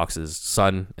Lucius Fox's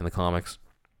son in the comics.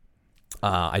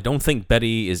 I don't think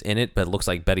Betty is in it, but it looks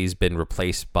like Betty's been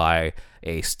replaced by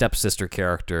a stepsister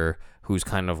character who's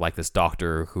kind of like this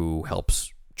doctor who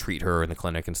helps treat her in the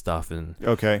clinic and stuff, and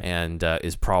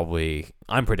is probably,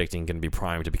 I'm predicting, going to be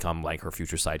primed to become like her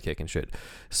future sidekick and shit.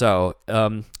 So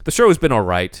the show has been all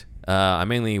right. I'm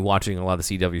mainly watching a lot of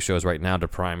the CW shows right now to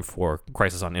prime for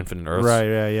Crisis on Infinite Earths.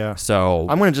 Right, yeah. So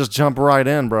I'm going to just jump right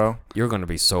in, bro. You're going to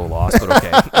be so lost, but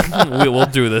okay. we'll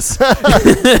do this.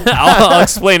 I'll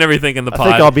explain everything in the pod.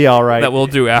 I think I'll be all right. That we'll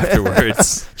do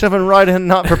afterwards. Jumping right in,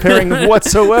 not preparing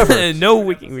whatsoever. No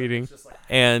wiki reading.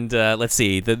 And let's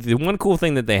see. The one cool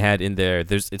thing that they had in there,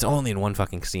 it's only in one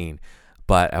fucking scene,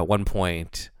 but at one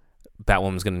point,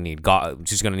 Batwoman's going to need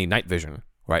she's going to need night vision.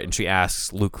 Right, and she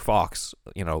asks Luke Fox,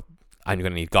 I'm going to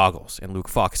need goggles. And Luke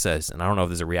Fox says, and I don't know if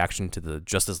there's a reaction to the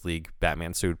Justice League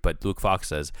Batman suit, but Luke Fox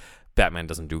says, Batman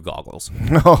doesn't do goggles.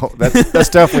 No, that's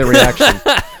definitely a reaction.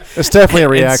 That's definitely a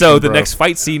reaction, and so the bro. next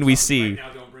fight scene we see... Right now,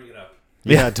 don't bring it up.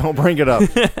 Yeah, don't bring it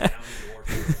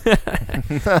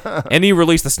up. Any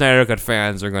Release the Snyder Cut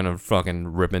fans are going to fucking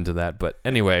rip into that. But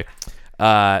anyway,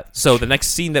 so the next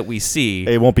scene that we see...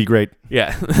 It won't be great.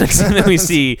 Yeah, the next scene that we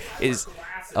see is...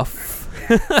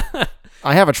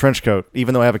 I have a trench coat,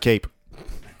 even though I have a cape.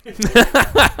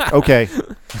 Okay.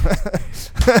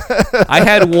 I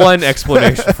had one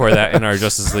explanation for that in our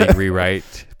Justice League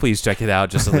rewrite. Please check it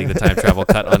out, Justice League: The Time Travel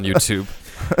Cut on YouTube.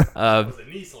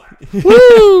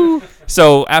 Woo!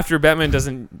 So after Batman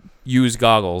doesn't use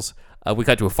goggles, we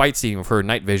cut to a fight scene with her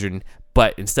night vision,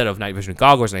 but instead of night vision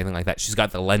goggles or anything like that, she's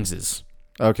got the lenses.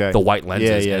 Okay. The white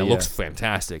lenses, yeah, and it looks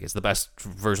fantastic. It's the best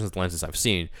versions of the lenses I've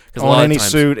seen. On any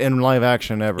suit in live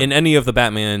action ever. In any of the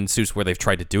Batman suits where they've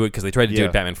tried to do it, because they tried to do it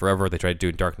in Batman Forever, they tried to do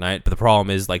it in Dark Knight, but the problem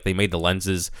is like they made the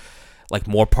lenses like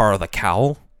more part of the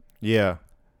cowl. Yeah.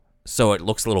 So it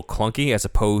looks a little clunky as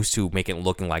opposed to making it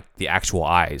looking like the actual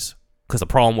eyes. Because the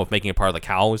problem with making it part of the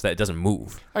cowl is that it doesn't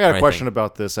move. I got a question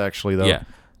about this, actually, though. Yeah.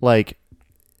 Like,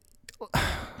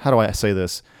 how do I say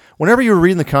this? Whenever you were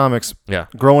reading the comics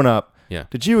growing up,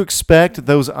 did you expect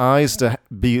those eyes to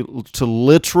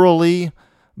literally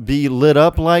be lit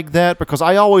up like that? Because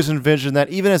I always envisioned that,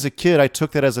 even as a kid, I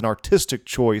took that as an artistic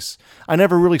choice. I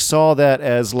never really saw that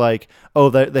as like, oh,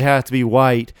 they have to be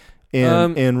white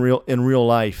in real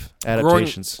life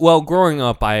adaptations. Growing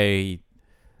up, I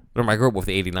grew up with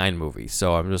the '89 movie,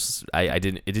 so it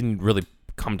didn't really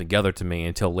come together to me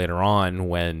until later on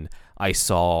when I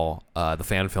saw the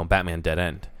fan film Batman Dead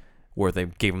End, where they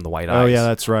gave him the white eyes. Oh yeah,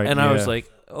 that's right. And I was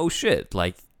like, oh shit,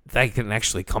 like that can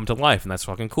actually come to life, and that's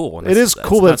fucking cool. And it is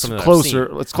cool. That's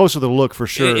closer. It's closer to the look for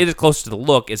sure. It is closer to the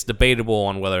look. It's debatable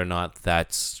on whether or not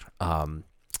that's going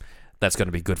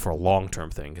to be good for a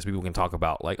long-term thing, because people can talk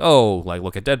about like, oh, like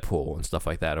look at Deadpool and stuff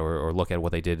like that, or look at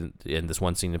what they did in this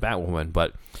one scene in Batwoman.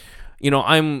 But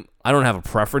I don't have a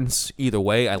preference either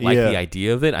way. I like the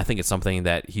idea of it. I think it's something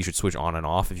that he should switch on and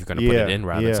off if you're going to put it in,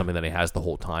 rather than something that he has the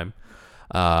whole time.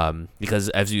 Because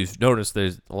as you've noticed,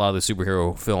 there's a lot of the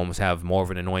superhero films have more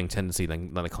of an annoying tendency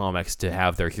than the comics to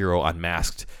have their hero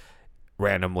unmasked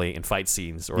randomly in fight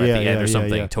scenes or at the end or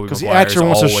something. Because the actor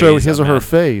wants to show his or her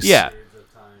face. Yeah.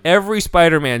 Every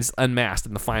Spider-Man's unmasked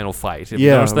in the final fight. Have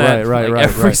you noticed that? Right.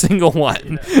 Every single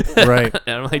one. Right.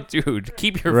 And I'm like, dude,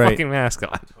 keep your fucking mask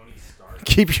on.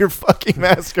 Keep your fucking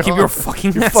mask on. Keep your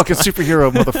fucking mask fucking on.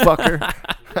 Superhero, motherfucker.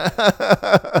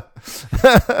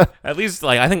 At least,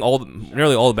 like, I think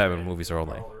nearly all the Batman movies are all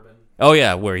like, oh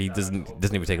yeah, where he doesn't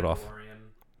even take it off.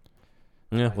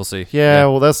 Yeah, we'll see. Yeah,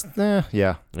 well, that's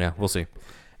Yeah, we'll see.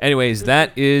 Anyways,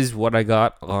 that is what I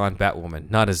got on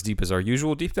Batwoman. Not as deep as our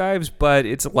usual deep dives, but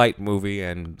it's a light movie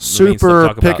and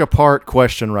super pick apart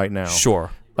question right now.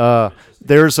 Sure.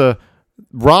 There's a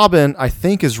Robin, I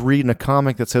think, is reading a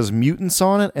comic that says mutants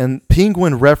on it, and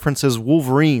Penguin references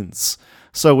Wolverines.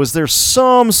 So is there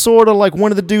some sort of like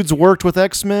one of the dudes worked with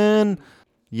X-Men?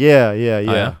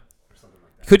 Yeah.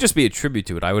 Could just be a tribute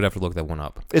to it. I would have to look that one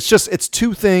up. It's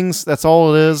two things. That's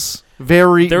all it is.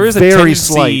 There is a very tendency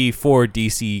slight for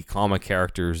DC comic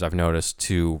characters, I've noticed,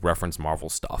 to reference Marvel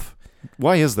stuff.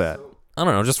 Why is that? I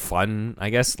don't know, just fun,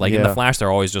 I guess. Like in the Flash, they're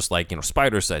always just like,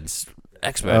 Spider Sense,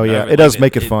 X-Men. Oh yeah, it does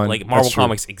make it fun. Like Marvel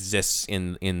Comics exists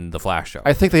in the Flash show.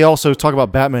 I think they also talk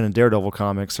about Batman and Daredevil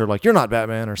comics. They're like, you're not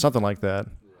Batman or something like that.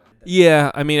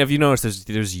 Yeah, I mean, if you notice,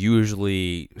 there's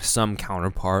usually some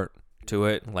counterpart to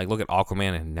it. Like look at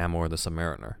Aquaman and Namor the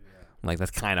Submariner. Like that's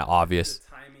kind of obvious.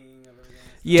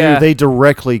 Yeah. Dude, they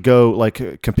directly go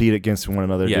compete against one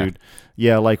another, Yeah. dude.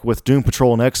 Yeah, like with Doom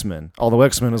Patrol and X-Men. Although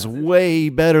X-Men is way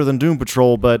better than Doom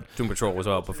Patrol, but Doom Patrol was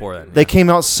out before that. they came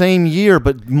out same year,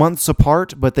 but months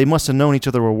apart. But they must have known each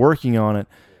other were working on it.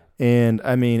 And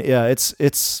I mean, yeah,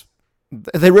 it's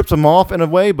they ripped them off in a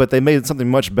way, but they made something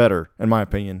much better, in my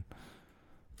opinion.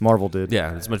 Marvel did.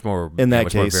 Yeah, it's much more In that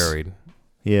much case. more varied.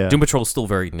 Yeah. Doom Patrol is still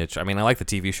very niche. I mean, I like the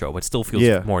TV show, but it still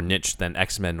feels more niche than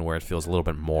X-Men, where it feels a little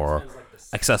bit more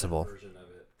accessible.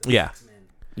 Yeah.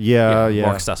 Yeah.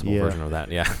 More accessible version of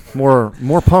that. Yeah.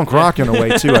 More punk rock in a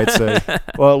way too, I'd say.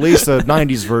 Well, at least the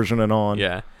 '90s version and on.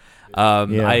 Yeah.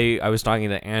 Yeah. I was talking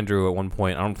to Andrew at one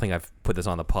point. I don't think I've put this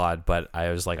on the pod, but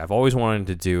I was like, I've always wanted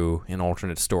to do an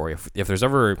alternate story. If there's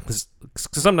ever, because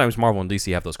sometimes Marvel and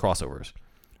DC have those crossovers.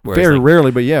 Very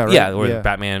rarely, but yeah, right? Yeah, where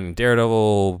Batman and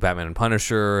Daredevil, Batman and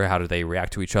Punisher, how do they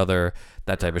react to each other,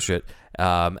 that type of shit.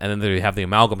 And then they have the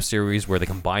Amalgam series where they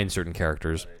combine certain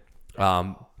characters.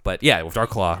 But yeah, with Dark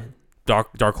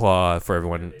Claw for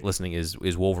everyone listening is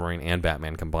Wolverine and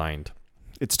Batman combined.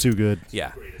 It's too good.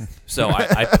 Yeah. So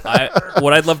I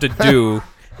what I'd love to do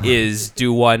is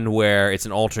do one where it's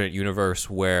an alternate universe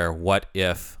where what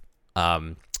if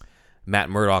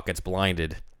Matt Murdock gets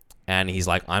blinded and he's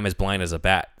like, I'm as blind as a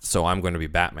bat, so I'm going to be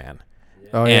Batman.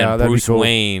 Oh, and yeah, that'd Bruce be cool.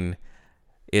 Wayne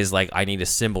is like, I need a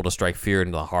symbol to strike fear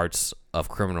into the hearts of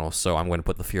criminals, so I'm going to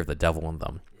put the fear of the devil in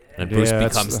them. And Bruce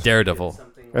becomes Daredevil.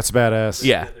 That's badass.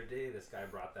 Yeah. The other day, this guy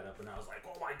brought that up, and I was like,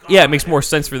 oh my god. Yeah, it makes more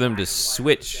sense for them to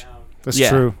switch. That's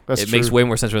true. That's it true. makes way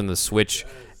more sense for them to switch,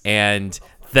 and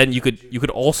then you could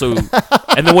also,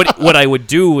 and then what I would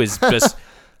do is just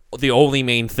the only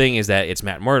main thing is that it's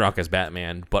Matt Murdock as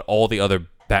Batman, but all the other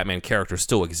Batman characters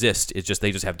still exist. It's just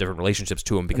they just have different relationships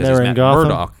to him because it's Matt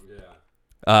Murdock.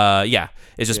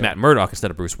 It's just Matt Murdock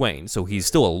instead of Bruce Wayne. So he's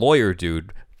still a lawyer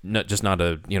dude, not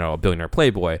a a billionaire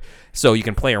playboy. So you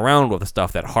can play around with the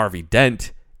stuff that Harvey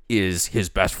Dent is his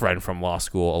best friend from law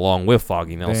school, along with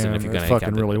Foggy Nelson. Damn, if you're that gonna fucking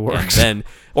count really it. works. And then,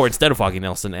 or instead of Foggy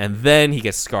Nelson, and then he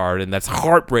gets scarred, and that's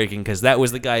heartbreaking because that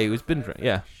was the guy who's been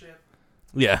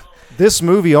yeah. This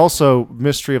movie also,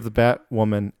 Mystery of the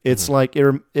Batwoman, it's like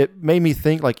it made me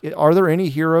think, like, are there any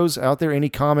heroes out there, any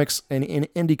comics, any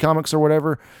indie comics or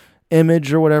whatever,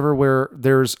 Image or whatever, where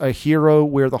there's a hero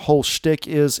where the whole shtick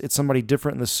is it's somebody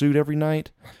different in the suit every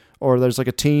night? Or there's like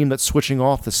a team that's switching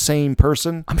off the same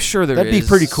person? I'm sure That'd be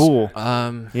pretty cool.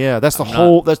 Yeah, that's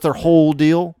that's their whole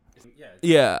deal.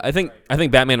 Yeah, I think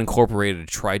Batman Incorporated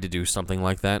tried to do something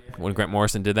like that when Grant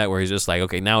Morrison did that, where he's just like,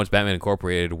 okay, now it's Batman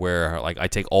Incorporated, where like I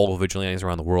take all the vigilantes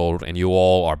around the world, and you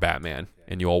all are Batman,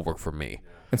 and you all work for me.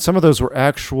 And some of those were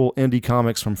actual indie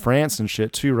comics from France and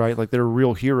shit too, right? Like they're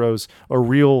real heroes or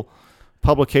real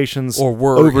publications or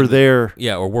were over there.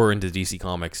 Yeah, or were into DC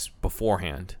Comics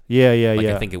beforehand. Yeah.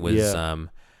 I think it was.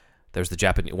 There's the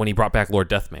Japanese when he brought back Lord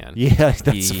Deathman. Yeah,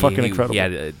 that's fucking incredible. He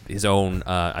had his own.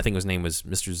 I think his name was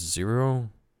Mr. Zero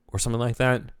or something like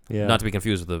that. Yeah. Not to be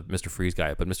confused with the Mr. Freeze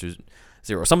guy, but Mr.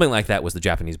 Zero, something like that was the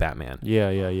Japanese Batman.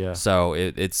 Yeah. So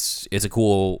it's a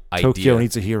cool idea. Tokyo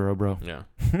needs a hero, bro. Yeah,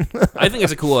 I think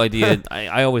it's a cool idea.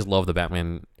 I always love the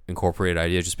Batman Incorporated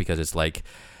idea just because it's like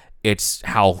it's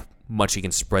how much he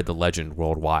can spread the legend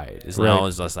worldwide. Now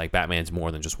it's just like Batman's more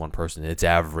than just one person. It's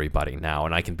everybody now,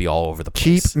 and I can be all over the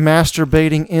place. Keep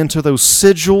masturbating into those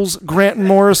sigils, Grant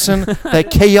Morrison,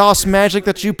 that chaos magic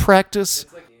that you practice.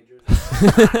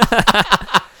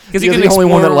 Because you're the only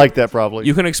one that liked that, probably.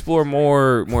 You can explore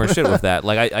more shit with that.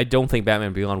 Like I don't think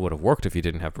Batman Beyond would have worked if you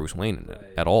didn't have Bruce Wayne in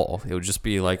it at all. It would just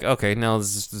be like, okay, now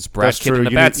this brat kid in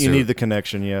the bat suit. You need the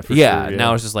connection, yeah. For yeah, sure, yeah.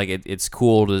 Now it's just like it's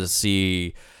cool to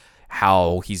see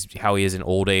how he is in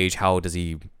old age. How does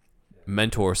he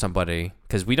mentor somebody?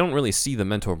 Because we don't really see the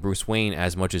mentor Bruce Wayne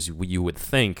as much as you would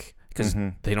think. Because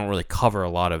they don't really cover a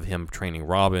lot of him training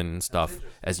Robin and stuff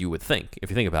as you would think. If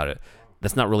you think about it,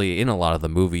 that's not really in a lot of the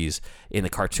movies. In the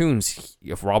cartoons,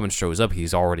 if Robin shows up,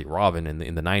 he's already Robin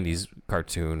in the '90s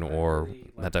cartoon or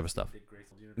that type of stuff.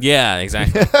 Yeah,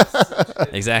 exactly.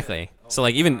 Exactly. So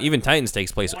like even Titans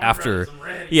takes place after.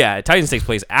 Yeah, Titans takes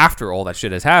place after all that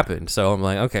shit has happened. So I'm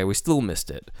like, okay, we still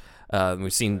missed it.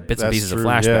 We've seen bits and pieces of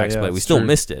flashbacks, but we still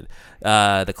missed it.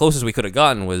 The closest we could have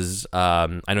gotten was,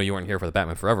 I know you weren't here for the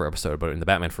Batman Forever episode, but in the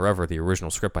Batman Forever, the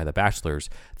original script by the Bachelors,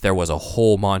 there was a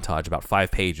whole montage, about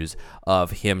 5 pages,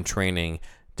 of him training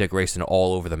Dick Grayson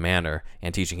all over the manor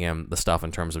and teaching him the stuff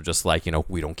in terms of just like,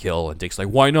 we don't kill. And Dick's like,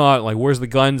 why not? Like, where's the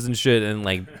guns and shit? And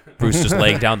like, Bruce just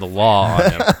laying down the law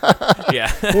on him. Yeah.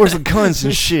 Where's the guns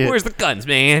and shit? Where's the guns,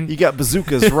 man? You got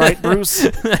bazookas, right, Bruce?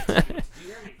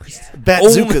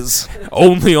 Batzookas.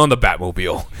 Only on the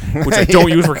Batmobile, which I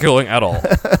don't use for killing at all.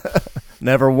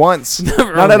 Never once.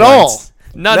 Never Not at once.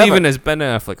 Not Never. even as Ben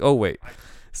Affleck. Oh, wait.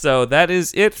 So that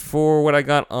is it for what I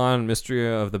got on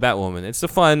Mystery of the Batwoman. It's a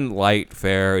fun, light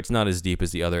fare. It's not as deep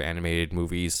as the other animated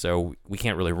movies, so we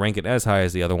can't really rank it as high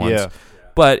as the other ones. Yeah.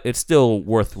 But it's still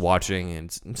worth watching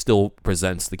and still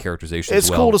presents the characterization It's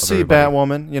well. cool to of see everybody.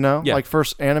 Batwoman, Yeah. like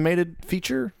first animated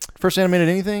feature, first animated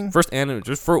anything. First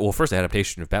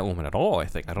adaptation of Batwoman at all, I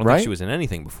think. I don't Right? think she was in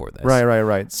anything before this.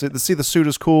 Right. See, the suit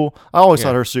is cool. I always Yeah.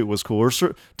 thought her suit was cool.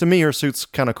 To me, her suit's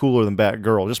kind of cooler than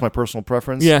Batgirl. Just my personal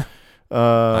preference. Yeah.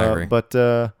 I agree. But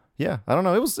yeah, I don't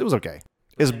know. It was okay.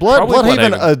 Is Probably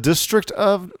Bloodhaven Bloodhaven. a district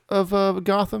of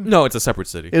Gotham? No, it's a separate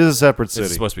city. It is a separate city.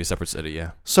 It's supposed to be a separate city,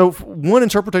 yeah. So one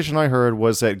interpretation I heard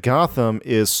was that Gotham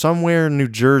is somewhere in New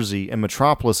Jersey and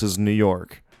Metropolis is New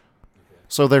York.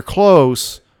 So they're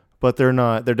close, but they're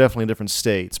not. They're definitely in different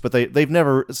states. But they've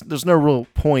never. There's no real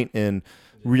point in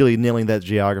really nailing that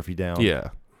geography down. Yeah.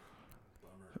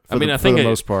 For I the think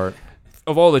most part.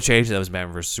 of all the changes that was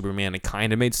Batman vs Superman, it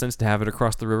kind of made sense to have it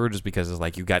across the river, just because it's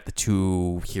like you got the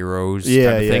two heroes kind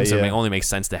of thing. So it only makes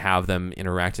sense to have them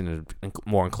interact in a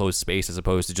more enclosed space as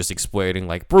opposed to just exploiting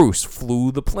like Bruce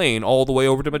flew the plane all the way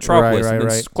over to Metropolis, and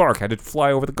then Clark had to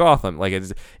fly over to Gotham. Like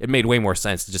it made way more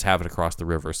sense to just have it across the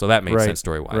river. So that makes sense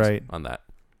story wise on that.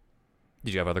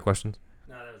 Did you have other questions?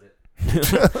 No, that was it.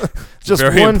 Just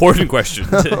very one important question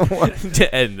to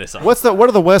end this on. What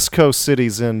are the West Coast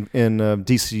cities in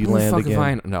DC land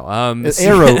again? No,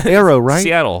 Arrow, right?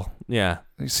 Seattle. Yeah.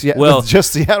 Well,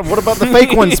 just Seattle. What about the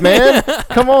fake ones, man?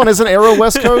 Come on, isn't Arrow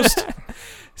West Coast?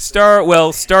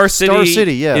 Star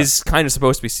City yeah. is kind of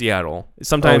supposed to be Seattle.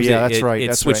 Sometimes that's right.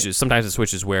 It switches. Sometimes it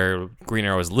switches where Green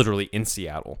Arrow is literally in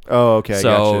Seattle. Oh, okay.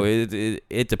 So gotcha.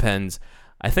 it depends.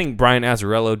 I think Brian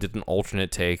Azzarello did an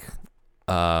alternate take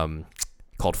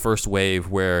called First Wave,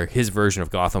 where his version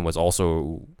of Gotham was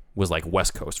like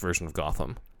West Coast version of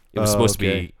Gotham. It was supposed to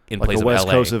be in like place a of West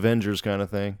LA. Coast Avengers kind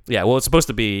of thing. Yeah, well, it's supposed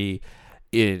to be.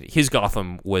 His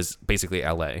Gotham was basically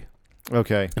LA.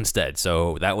 Okay. Instead,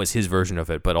 so that was his version of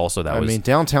it, but also that was. I mean,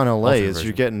 downtown LA alternate is version.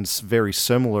 you're getting very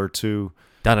similar to.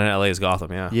 Down in LA is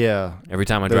Gotham, yeah. Yeah. Every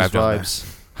time I those drive down vibes.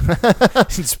 there,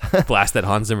 just blast that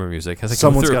Hans Zimmer music. As I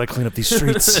Someone's come got to clean up these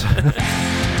streets.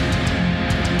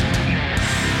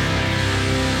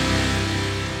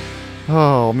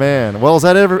 Oh man! Well, is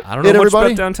that I don't know much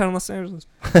everybody? about downtown Los Angeles.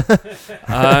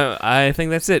 I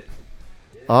think that's it.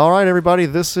 All right, everybody.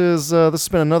 This has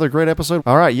been another great episode.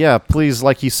 All right, yeah. Please,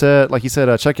 like you said,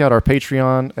 check out our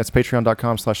Patreon. It's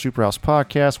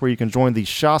patreon.com/superhousepodcast, where you can join the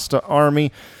Shasta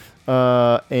Army.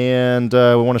 And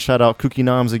we want to shout out Kookie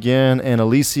Noms again and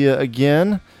Alicia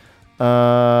again.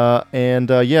 Yeah,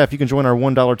 if you can join our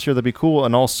 $1 tier, that'd be cool.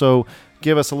 And also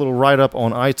give us a little write-up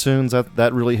on iTunes.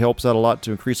 That really helps out a lot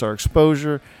to increase our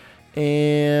exposure.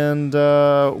 And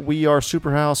we are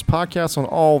Superhouse Podcast on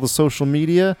all the social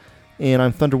media. And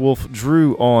I'm Thunderwolf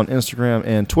Drew on Instagram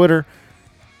and Twitter.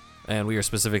 And we are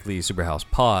specifically Superhouse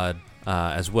Pod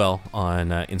as well on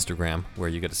Instagram, where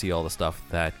you get to see all the stuff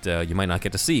that you might not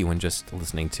get to see when just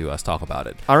listening to us talk about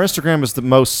it. Our Instagram is the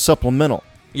most supplemental.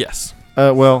 Yes.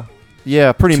 Well,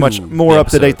 yeah, pretty To much more the up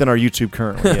to date episode. than our YouTube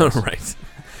currently. Yes. Right.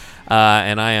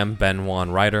 And I am Ben Juan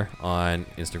Ryder on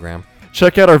Instagram.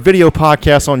 Check out our video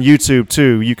podcast on YouTube,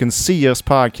 too. You can see us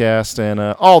podcast and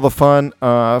all the fun,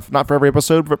 not for every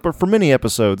episode, but for many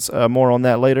episodes. More on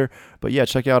that later. But yeah,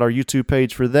 check out our YouTube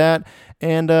page for that.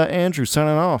 And Andrew,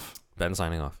 signing off. Ben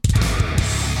signing off.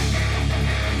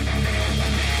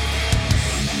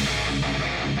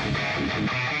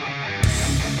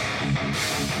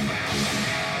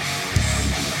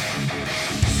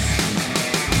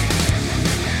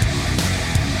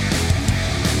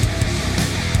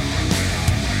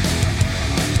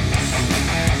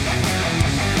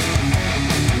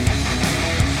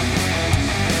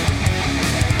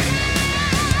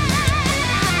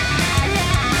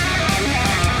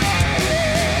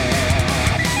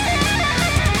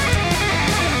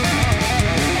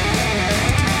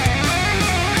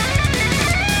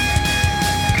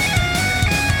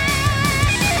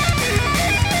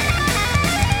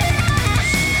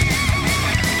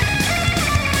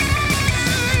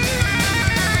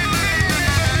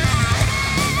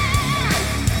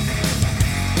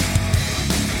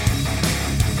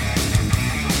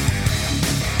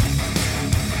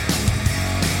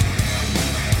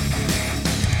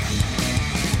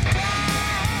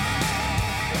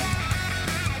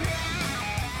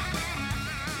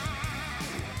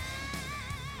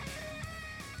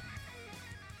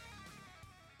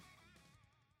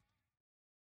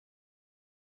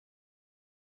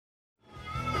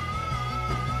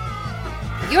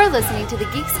 You're listening to the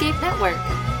Geekscape Network.